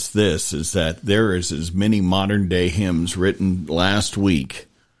reality is that there is as many modern day hymns written last week,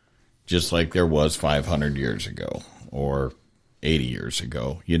 just like there was 500 years ago or 80 years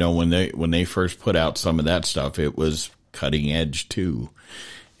ago. When they first put out some of that stuff, it was cutting edge too.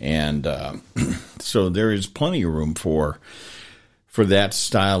 And so there is plenty of room for that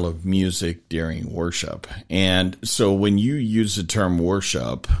style of music during worship. And so when you use the term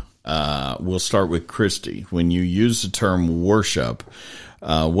worship, we'll start with Christy. When you use the term worship,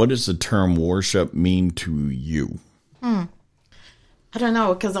 what does the term worship mean to you? I don't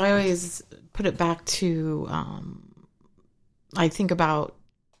know, because I always put it back to, I think about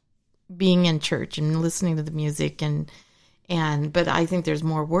being in church and listening to the music but I think there's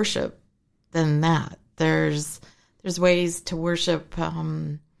more worship than that. There's ways to worship,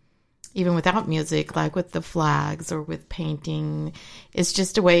 even without music, like with the flags or with painting. It's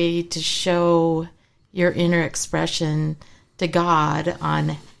just a way to show your inner expression to God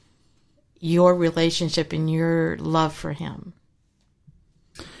on your relationship and your love for Him.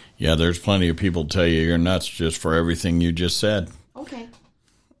 Yeah, there's plenty of people tell you you're nuts just for everything you just said. Okay.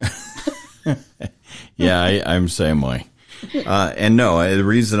 Yeah, I'm the same way. And no, the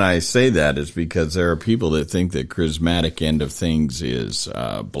reason I say that is because there are people that think that charismatic end of things is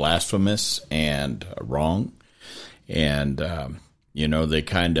blasphemous and wrong. And, they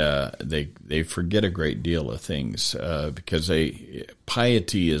they forget a great deal of things because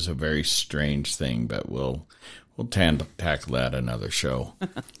piety is a very strange thing, but we'll tackle that another show.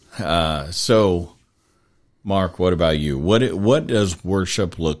 So, Mark, what about you? What does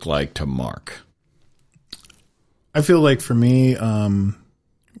worship look like to Mark? I feel like for me,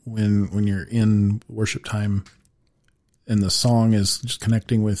 when you're in worship time and the song is just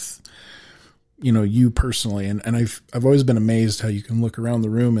connecting with, you personally, and I've always been amazed how you can look around the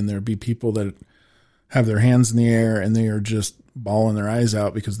room and there be people that have their hands in the air and they are just bawling their eyes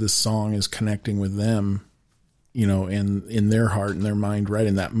out because this song is connecting with them, in their heart and their mind right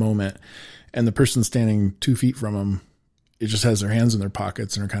in that moment. And the person standing 2 feet from them, it just has their hands in their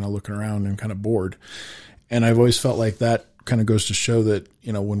pockets and are kind of looking around and kind of bored. And I've always felt like that kind of goes to show that,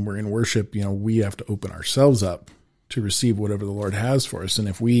 when we're in worship, we have to open ourselves up to receive whatever the Lord has for us. And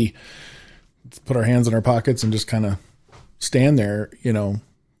if we put our hands in our pockets and just kind of stand there, we're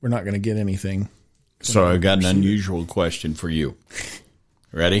not going to get anything. So I've got an unusual question for you.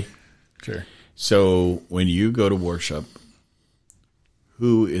 Ready? Sure. So when you go to worship,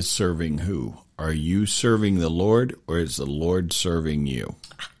 who is serving who? Are you serving the Lord or is the Lord serving you?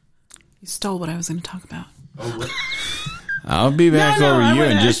 You stole what I was going to talk about. I'll be back over you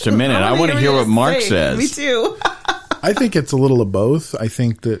in just a minute. I want to hear what Mark says. Me too. I think it's a little of both. I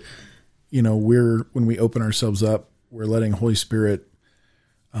think that, when we open ourselves up, we're letting Holy Spirit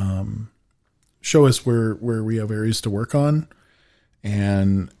show us where we have areas to work on.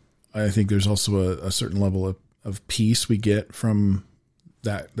 And I think there's also a certain level of peace we get from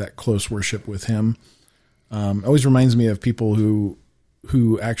that close worship with Him. It always reminds me of people who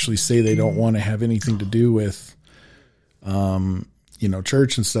actually say they don't want to have anything to do with,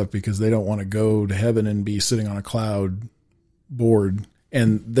 church and stuff because they don't want to go to heaven and be sitting on a cloud bored.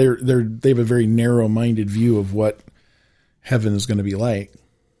 And they have a very narrow-minded view of what heaven is going to be like.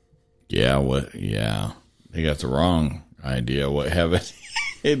 Yeah. They got the wrong idea what heaven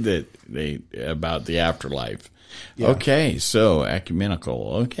about the afterlife. Yeah. Okay. So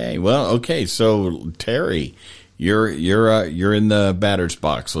ecumenical. Okay. Well, okay. So Terry, You're in the batter's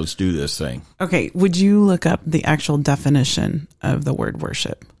box. Let's do this thing. Okay. Would you look up the actual definition of the word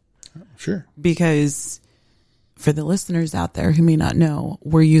worship? Sure. Because for the listeners out there who may not know,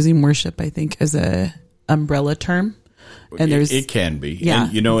 we're using worship, I think, as a umbrella term. And it can be. Yeah.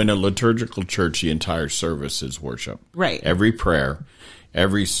 And, in a liturgical church, the entire service is worship. Right. Every prayer,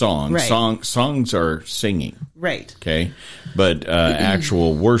 every song. Right. Songs are singing. Right. Okay. But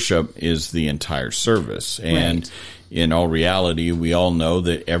actual worship is the entire service. And in all reality, we all know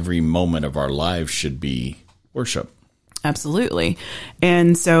that every moment of our lives should be worship. Absolutely.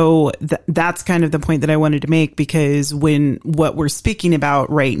 And so that's kind of the point that I wanted to make, because what we're speaking about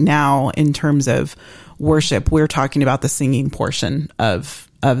right now in terms of worship, we're talking about the singing portion of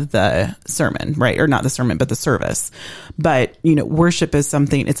the sermon, right? Or not the sermon, but the service. But, worship is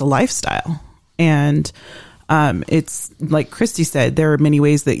something, it's a lifestyle. And it's like Christy said, there are many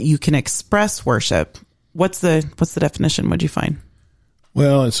ways that you can express worship. What's the definition? What'd you find?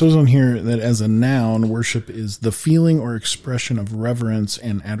 Well, it says on here that as a noun, worship is the feeling or expression of reverence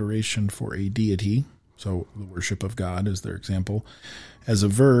and adoration for a deity. So the worship of God is their example. As a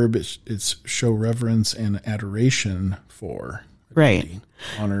verb, it's show reverence and adoration for a deity,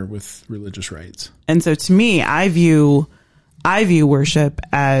 honor with religious rites. And so to me, I view worship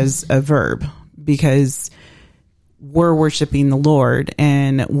as a verb, because we're worshiping the Lord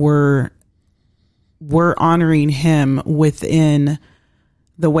and we're honoring him within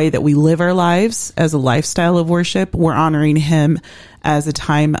the way that we live our lives as a lifestyle of worship. We're honoring him as a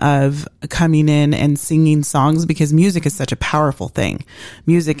time of coming in and singing songs, because music is such a powerful thing.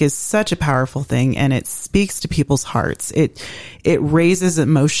 Music is such a powerful thing, and it speaks to people's hearts. It raises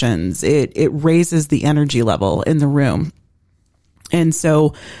emotions. It raises the energy level in the room. And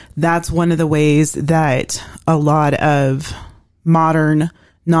so that's one of the ways that a lot of modern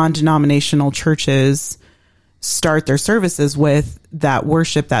non-denominational churches start their services with that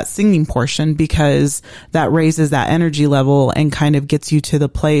worship, that singing portion, because that raises that energy level and kind of gets you to the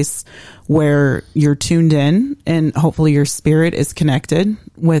place where you're tuned in and hopefully your spirit is connected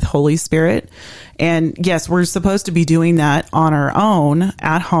with Holy Spirit. And yes, we're supposed to be doing that on our own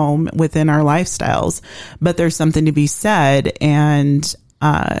at home within our lifestyles, but there's something to be said and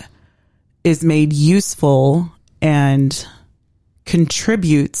is made useful and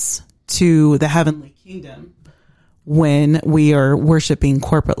contributes to the heavenly kingdom when we are worshiping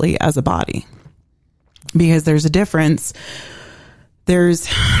corporately as a body. Because there's a difference. Let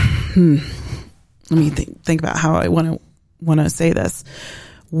me think about how I want to say this.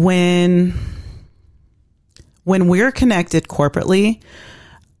 When we're connected corporately,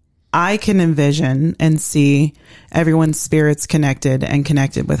 I can envision and see everyone's spirits connected and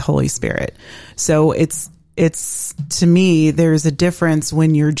connected with Holy Spirit. So it's to me, there's a difference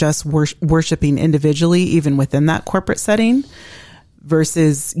when you're just worshiping individually, even within that corporate setting,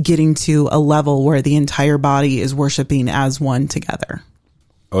 versus getting to a level where the entire body is worshiping as one together.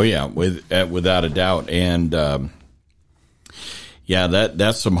 Oh yeah, without a doubt. And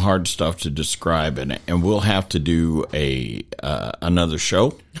that's some hard stuff to describe, and we'll have to do another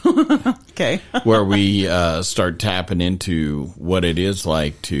show. Okay. Where we start tapping into what it is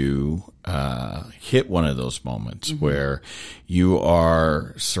like to hit one of those moments where you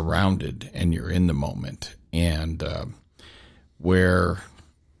are surrounded and you're in the moment, and where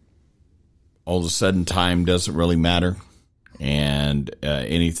all of a sudden time doesn't really matter, and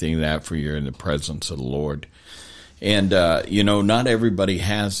anything that for you're in the presence of the Lord. And, not everybody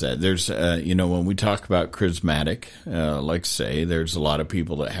has that. There's, when we talk about charismatic, like say, there's a lot of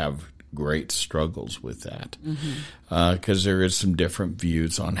people that have great struggles with that, because there is some different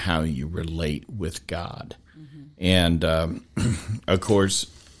views on how you relate with God. And, of course,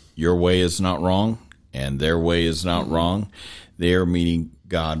 your way is not wrong and their way is not wrong. They are meeting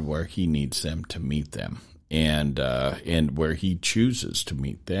God where he needs them to meet them, and where he chooses to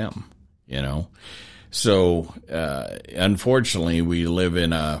meet them, So, unfortunately, we live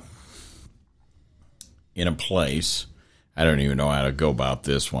in a place, I don't even know how to go about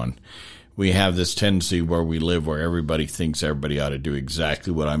this one. We have this tendency where we live where everybody thinks everybody ought to do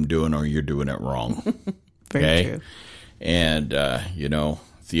exactly what I'm doing, or you're doing it wrong. Very true. And,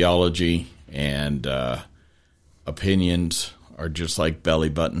 theology and opinions are just like belly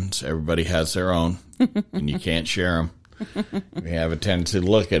buttons. Everybody has their own, and you can't share them. We have a tendency to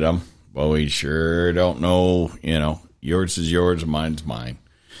look at them. Well, we sure don't know, yours is yours and mine's mine.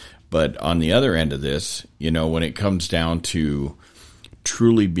 But on the other end of this, when it comes down to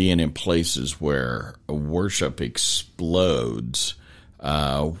truly being in places where worship explodes,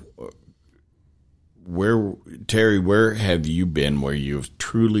 where have you been where you've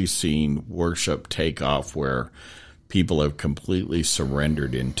truly seen worship take off, where people have completely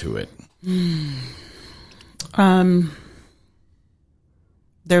surrendered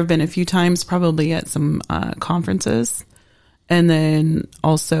there have been a few times probably at some conferences. And then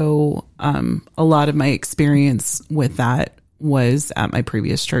also a lot of my experience with that was at my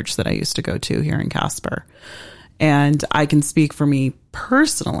previous church that I used to go to here in Casper. And I can speak for me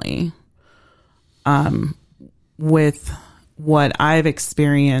personally with what I've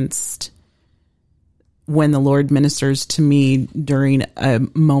experienced when the Lord ministers to me during a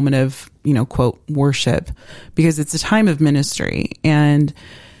moment of, quote, worship, because it's a time of ministry. And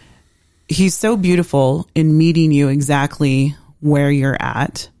He's so beautiful in meeting you exactly where you're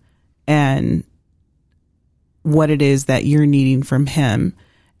at and what it is that you're needing from Him.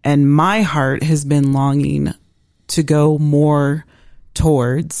 And my heart has been longing to go more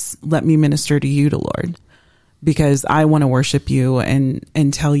towards, let me minister to you, Lord, because I want to worship you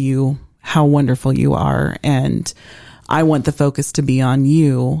and tell you how wonderful you are. And I want the focus to be on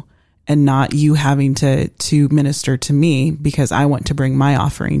you and not you having to minister to me, because I want to bring my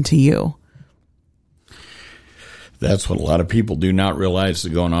offering to you. That's what a lot of people do not realize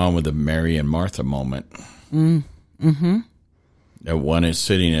is going on with the Mary and Martha moment. Mm-hmm. That one is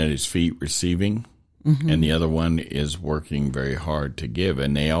sitting at His feet receiving, and the other one is working very hard to give,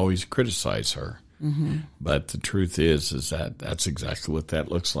 and they always criticize her. But the truth is that that's exactly what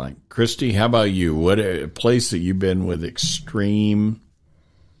that looks like. Christy, how about you? What a place that you've been with extreme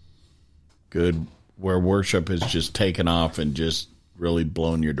good, where worship has just taken off and just really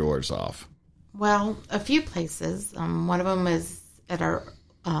blown your doors off? Well, a few places. One of them is at our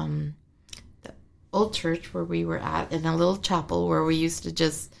the old church where we were at, in a little chapel where we used to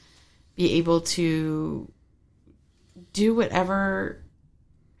just be able to do whatever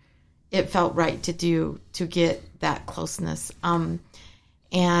it felt right to do to get that closeness. And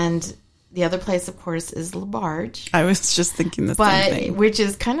the other place, of course, is LaBarge. I was just thinking the same thing. Which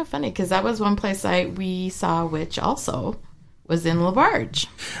is kind of funny, because that was one place we saw a witch also. Was in LaBarge.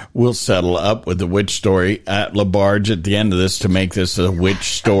 We'll settle up with the witch story at LaBarge at the end of this to make this a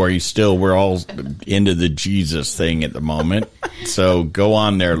witch story. Still, we're all into the Jesus thing at the moment. So go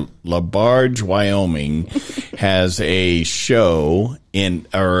on there. LaBarge, Wyoming has a show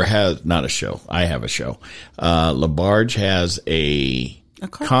not a show. I have a show. LaBarge has a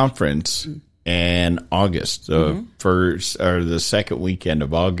conference in August, the second weekend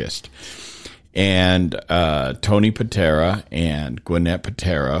of August. And Tony Patera and Gwinnett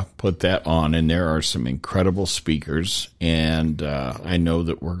Patera put that on, and there are some incredible speakers, and I know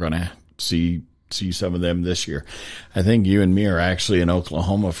that we're going to see some of them this year. I think you and me are actually in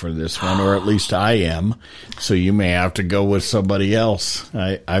Oklahoma for this one, or at least I am, so you may have to go with somebody else.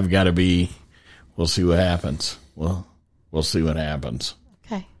 I've got to be. We'll see what happens. We'll see what happens.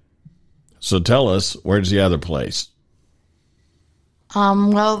 Okay. So tell us, where's the other place?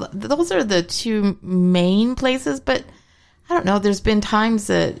 Well, those are the two main places, but I don't know. There's been times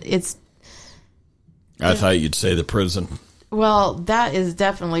that I thought you'd say the prison. Well, that is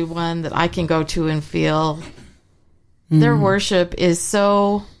definitely one that I can go to and feel their worship is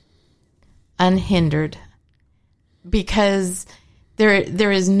so unhindered, because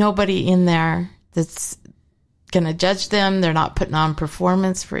there is nobody in there that's going to judge them. They're not putting on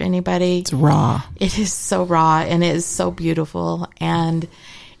performance for anybody. It's raw. It is so raw, and it is so beautiful, and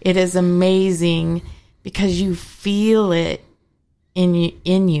it is amazing because you feel it in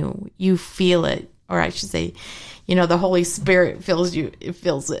you. You feel it, or I should say, the Holy Spirit fills you. It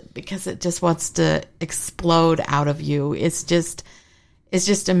feels it because it just wants to explode out of you. It's just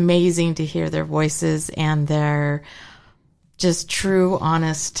amazing to hear their voices and their just true,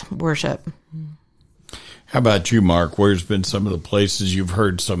 honest worship. How about you, Mark? Where's been some of the places you've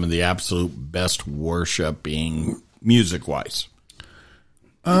heard some of the absolute best worshiping music-wise?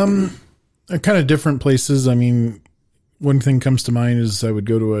 Kind of different places. I mean, one thing comes to mind is I would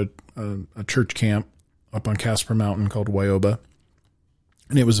go to a church camp up on Casper Mountain called Wyoba,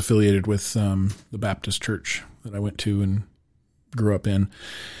 and it was affiliated with the Baptist church that I went to and grew up in.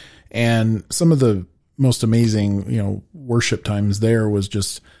 And some of the most amazing, worship times there was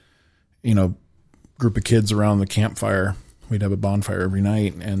just, group of kids around the campfire. We'd have a bonfire every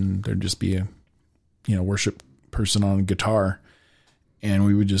night, and there'd just be a worship person on guitar, and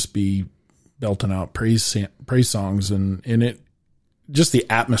we would just be belting out praise songs, and it just the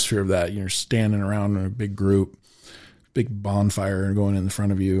atmosphere of that. You're standing around in a big group, big bonfire going in the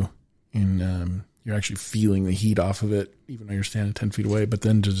front of you, and you're actually feeling the heat off of it, even though you're standing 10 feet away. But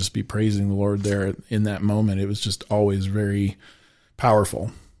then to just be praising the Lord there in that moment, it was just always very powerful,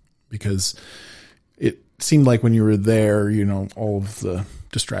 because it seemed like when you were there, all of the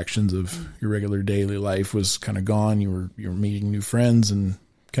distractions of your regular daily life was kind of gone. You were meeting new friends and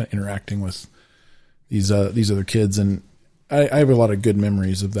kind of interacting with these other kids. And I have a lot of good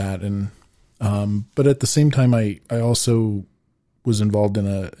memories of that. And, but at the same time, I also was involved in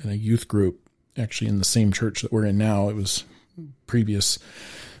a youth group, actually in the same church that we're in now. It was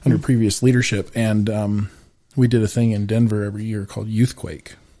under previous leadership. And, we did a thing in Denver every year called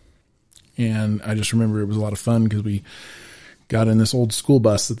Youthquake. And I just remember it was a lot of fun because we got in this old school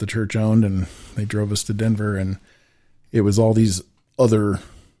bus that the church owned and they drove us to Denver, and it was all these other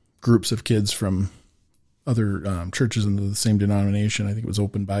groups of kids from other churches in the same denomination. I think it was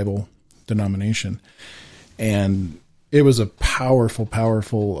Open Bible denomination. And it was a powerful,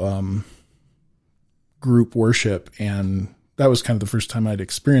 powerful group worship. And that was kind of the first time I'd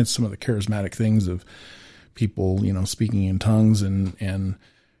experienced some of the charismatic things of people, speaking in tongues and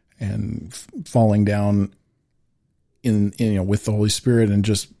falling down in with the Holy Spirit. And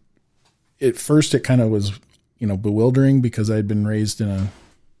just at first it kind of was, bewildering because I'd been raised in a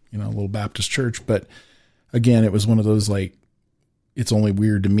little Baptist church. But again, it was one of those, like, it's only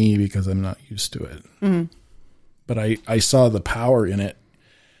weird to me because I'm not used to it. Mm-hmm. But I saw the power in it.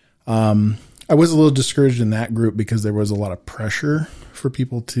 I was a little discouraged in that group because there was a lot of pressure for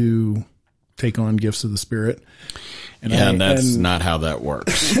people to take on gifts of the Spirit. And that's not how that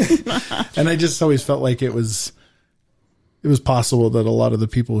works. And I just always felt like it was possible that a lot of the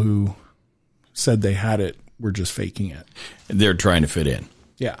people who said they had it were just faking it. They're trying to fit in.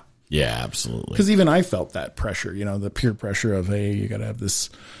 Yeah. Yeah, absolutely. Because even I felt that pressure, the peer pressure of, hey, you got to have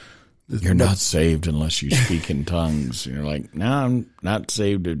this. You're not saved unless you speak in tongues. You're like, no, I'm not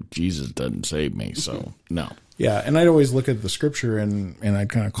saved if Jesus doesn't save me. So no. Yeah. And I'd always look at the scripture and I'd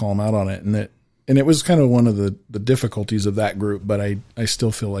kind of call them out on it. And it was kind of one of the difficulties of that group, but I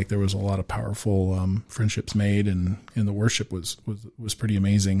still feel like there was a lot of powerful friendships made, and the worship was pretty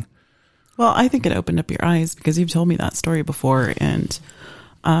amazing. Well, I think it opened up your eyes because you've told me that story before, and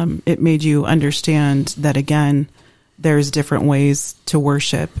it made you understand that, again, there's different ways to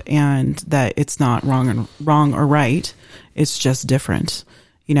worship, and that it's not wrong or right. It's just different,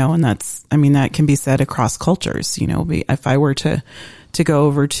 and that can be said across cultures. If I were to go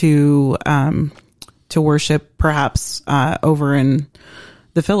over to worship, perhaps over in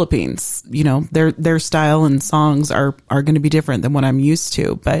the Philippines, their style and songs are going to be different than what I'm used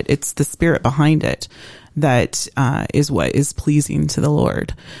to, but it's the spirit behind it that is what is pleasing to the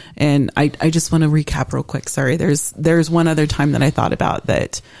Lord. And I just want to recap real quick. Sorry, there's one other time that I thought about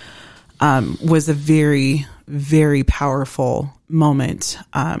that was a very, very powerful moment.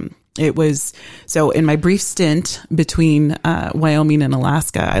 It was, so in my brief stint between Wyoming and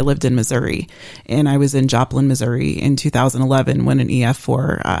Alaska, I lived in Missouri, and I was in Joplin, Missouri in 2011 when an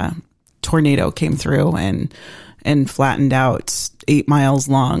EF4 tornado came through and flattened out 8 miles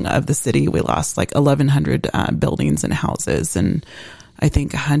long of the city. We lost like 1,100 buildings and houses, and I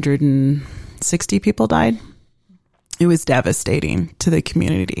think 160 people died. It was devastating to the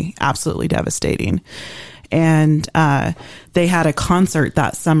community, absolutely devastating. And they had a concert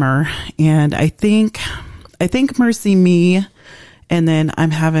that summer, and I think Mercy Me, and then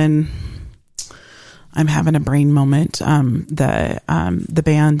I'm having a brain moment. The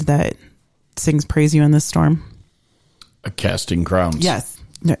band that sings "Praise You in the Storm." Casting Crowns. Yes.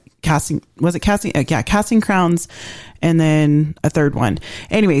 No, Casting Crowns, and then a third one.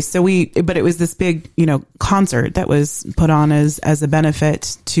 Anyway, but it was this big, concert that was put on as a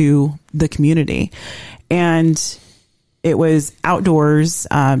benefit to the community. And it was outdoors.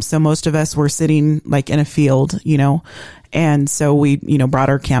 So most of us were sitting like in a field, and so we, brought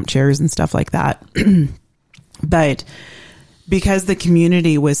our camp chairs and stuff like that. But because the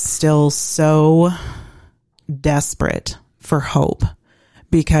community was still so desperate for hope,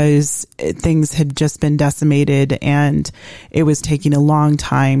 because things had just been decimated and it was taking a long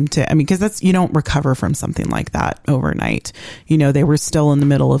time because you don't recover from something like that overnight. They were still in the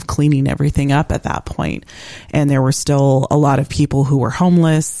middle of cleaning everything up at that point, and there were still a lot of people who were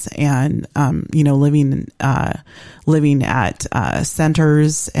homeless and, living at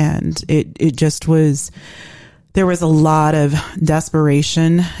centers, and it just was, there was a lot of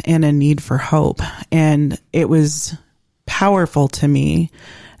desperation and a need for hope. And it was powerful to me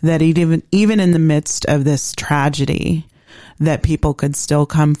that even in the midst of this tragedy, that people could still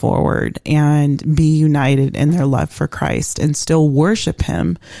come forward and be united in their love for Christ and still worship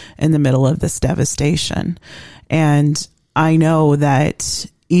him in the middle of this devastation. And I know that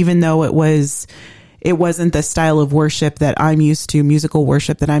even though it wasn't the style of worship that I'm used to, musical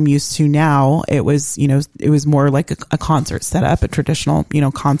worship that I'm used to now, it was more like a concert setup, a traditional,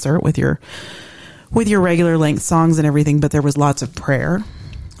 concert with your regular length songs and everything, but there was lots of prayer.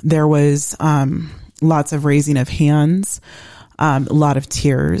 There was lots of raising of hands, a lot of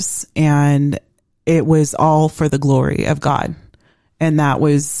tears. And it was all for the glory of God. And that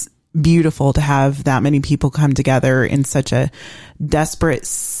was beautiful to have that many people come together in such a desperate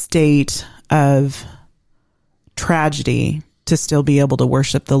state of tragedy to still be able to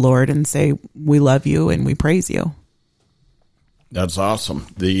worship the Lord and say, we love you and we praise you. That's awesome.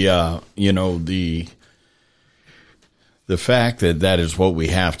 The fact that is what we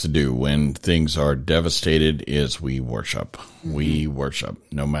have to do when things are devastated is we worship. Mm-hmm. We worship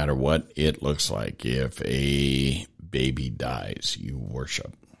no matter what it looks like. If a baby dies, you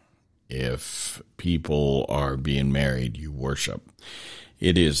worship. If people are being married, you worship.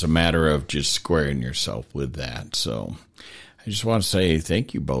 It is a matter of just squaring yourself with that. So I just want to say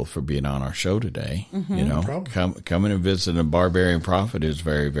thank you both for being on our show today. Mm-hmm. Coming and visiting a Barbarian Prophet is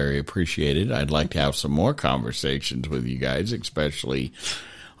very, very appreciated. I'd like to have some more conversations with you guys, especially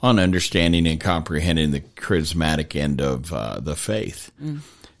on understanding and comprehending the charismatic end of the faith.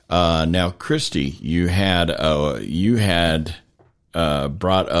 Mm. Now, Christy, you had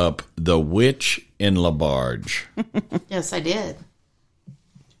brought up the witch in Labarge. Yes, I did.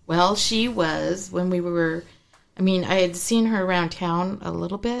 Well, she was when we were. I had seen her around town a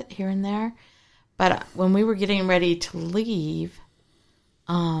little bit here and there, but when we were getting ready to leave,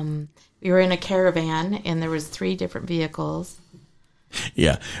 we were in a caravan and there was 3 different vehicles.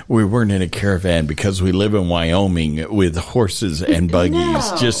 Yeah, we weren't in a caravan because we live in Wyoming with horses and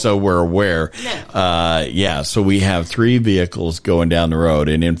buggies, just so we're aware. No. So we have 3 vehicles going down the road,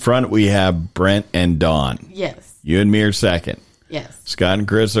 and in front we have Brent and Dawn. Yes. You and me are second. Yes. Scott and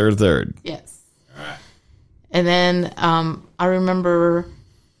Chris are third. Yes. And then I remember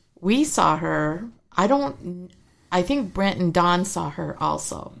we saw her. I think Brent and Don saw her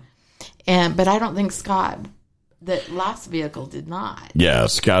also. But I don't think Scott, the last vehicle, did not. Yeah,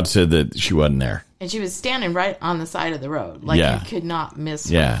 Scott said that she wasn't there. And she was standing right on the side of the road. You could not miss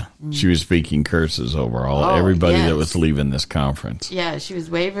her. Yeah, she was speaking curses over everybody that was leaving this conference. Yeah, she was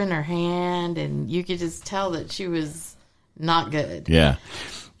waving her hand, and you could just tell that she was not good. Yeah.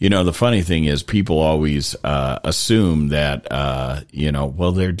 The funny thing is people always assume that,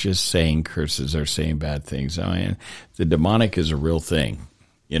 they're just saying curses or saying bad things. The demonic is a real thing,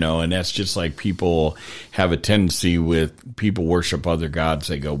 and that's just like people have a tendency with people worship other gods.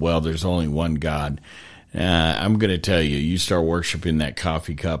 They go, well, there's only one God. I'm going to tell you, you start worshiping that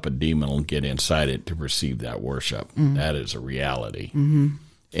coffee cup, a demon will get inside it to receive that worship. Mm-hmm. That is a reality. Mm-hmm.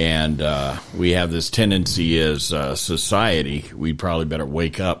 And we have this tendency as society, we probably better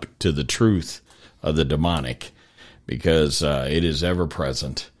wake up to the truth of the demonic because it is ever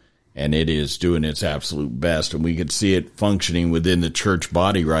present and it is doing its absolute best. And we could see it functioning within the church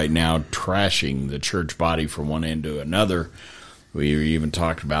body right now, trashing the church body from one end to another. We even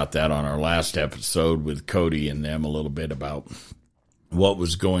talked about that on our last episode with Cody and them a little bit about what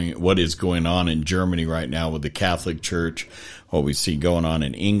is going on in Germany right now with the Catholic Church, what we see going on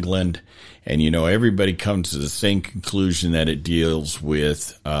in England. And, everybody comes to the same conclusion that it deals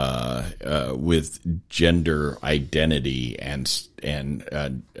with gender identity and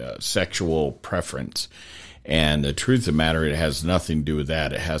sexual preference. And the truth of the matter, it has nothing to do with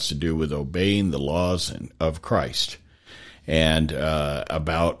that. It has to do with obeying the laws of Christ and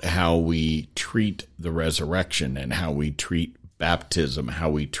about how we treat the resurrection and how we treat baptism, how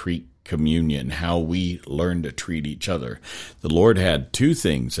we treat communion, how we learn to treat each other. The Lord had 2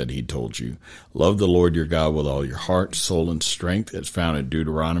 things that he told you. Love the Lord your God with all your heart, soul, and strength. It's found in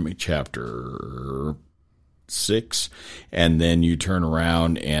Deuteronomy chapter 6. And then you turn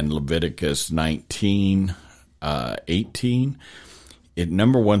around and Leviticus 19, 18.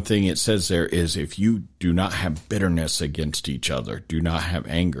 Number one thing it says there is if you do not have bitterness against each other, do not have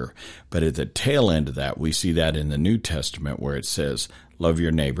anger. But at the tail end of that, we see that in the New Testament where it says, love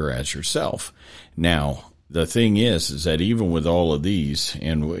your neighbor as yourself. Now, the thing is that even with all of these,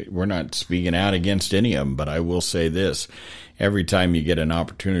 and we're not speaking out against any of them, but I will say this. Every time you get an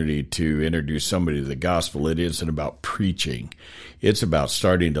opportunity to introduce somebody to the gospel, it isn't about preaching. It's about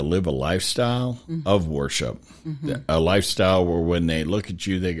starting to live a lifestyle of worship, a lifestyle where when they look at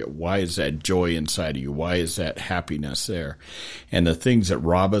you, they go, why is that joy inside of you? Why is that happiness there? And the things that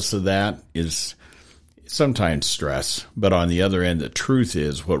rob us of that is sometimes stress. But on the other end, the truth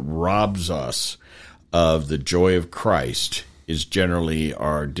is what robs us of the joy of Christ is generally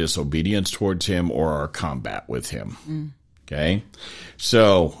our disobedience towards him or our combat with him. Okay,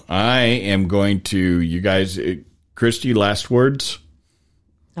 so I am going to, you guys, Christy, last words?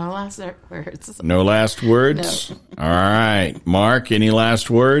 No last words. No last words? No. All right. Mark, any last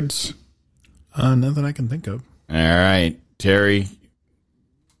words? Nothing I can think of. All right. Terry,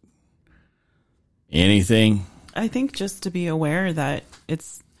 anything? I think just to be aware that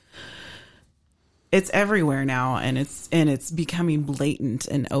it's everywhere now, and it's becoming blatant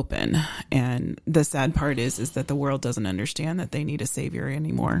and open. And the sad part is that the world doesn't understand that they need a savior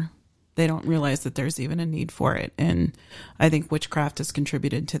anymore. They don't realize that there's even a need for it. And I think witchcraft has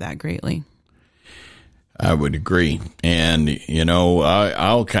contributed to that greatly. I would agree. And, you know,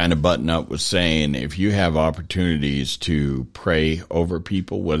 I'll kind of button up with saying, if you have opportunities to pray over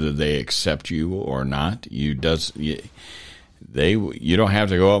people, whether they accept you or not, you don't have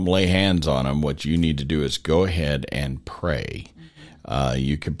to go up and lay hands on them. What you need to do is go ahead and pray.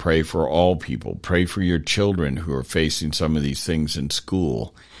 You can pray for all people. Pray for your children who are facing some of these things in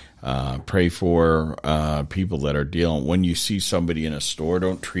school. Pray for people that are dealing. When you see somebody in a store,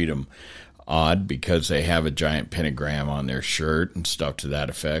 don't treat them odd because they have a giant pentagram on their shirt and stuff to that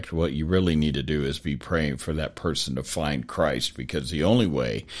effect. What you really need to do is be praying for that person to find Christ, because the only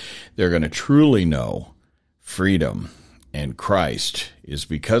way they're going to truly know freedom and Christ is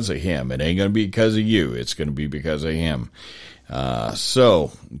because of him. It ain't going to be because of you. It's going to be because of him.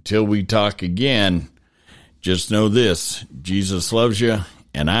 So until we talk again, just know this: Jesus loves you,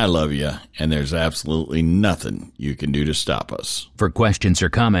 and I love you, and there's absolutely nothing you can do to stop us. For questions or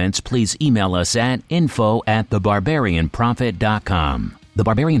comments, please email us at info@thebarbarianprophet.com. The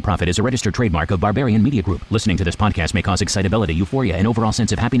Barbarian Prophet is a registered trademark of Barbarian Media Group. Listening to this podcast may cause excitability, euphoria, and overall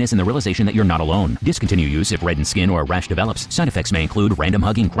sense of happiness and the realization that you're not alone. Discontinue use if reddened skin or a rash develops. Side effects may include random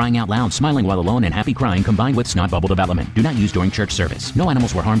hugging, crying out loud, smiling while alone, and happy crying combined with snot bubble development. Do not use during church service. No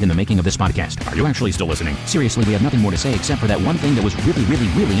animals were harmed in the making of this podcast. Are you actually still listening? Seriously, we have nothing more to say except for that one thing that was really, really,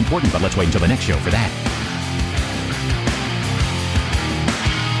 really important, but let's wait until the next show for that.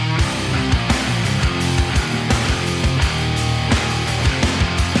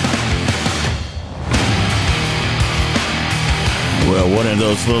 Well, one of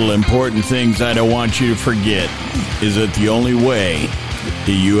those little important things I don't want you to forget is that the only way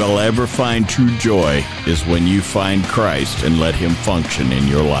that you will ever find true joy is when you find Christ and let him function in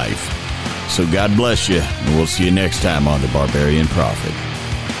your life. So God bless you, and we'll see you next time on The Barbarian Prophet.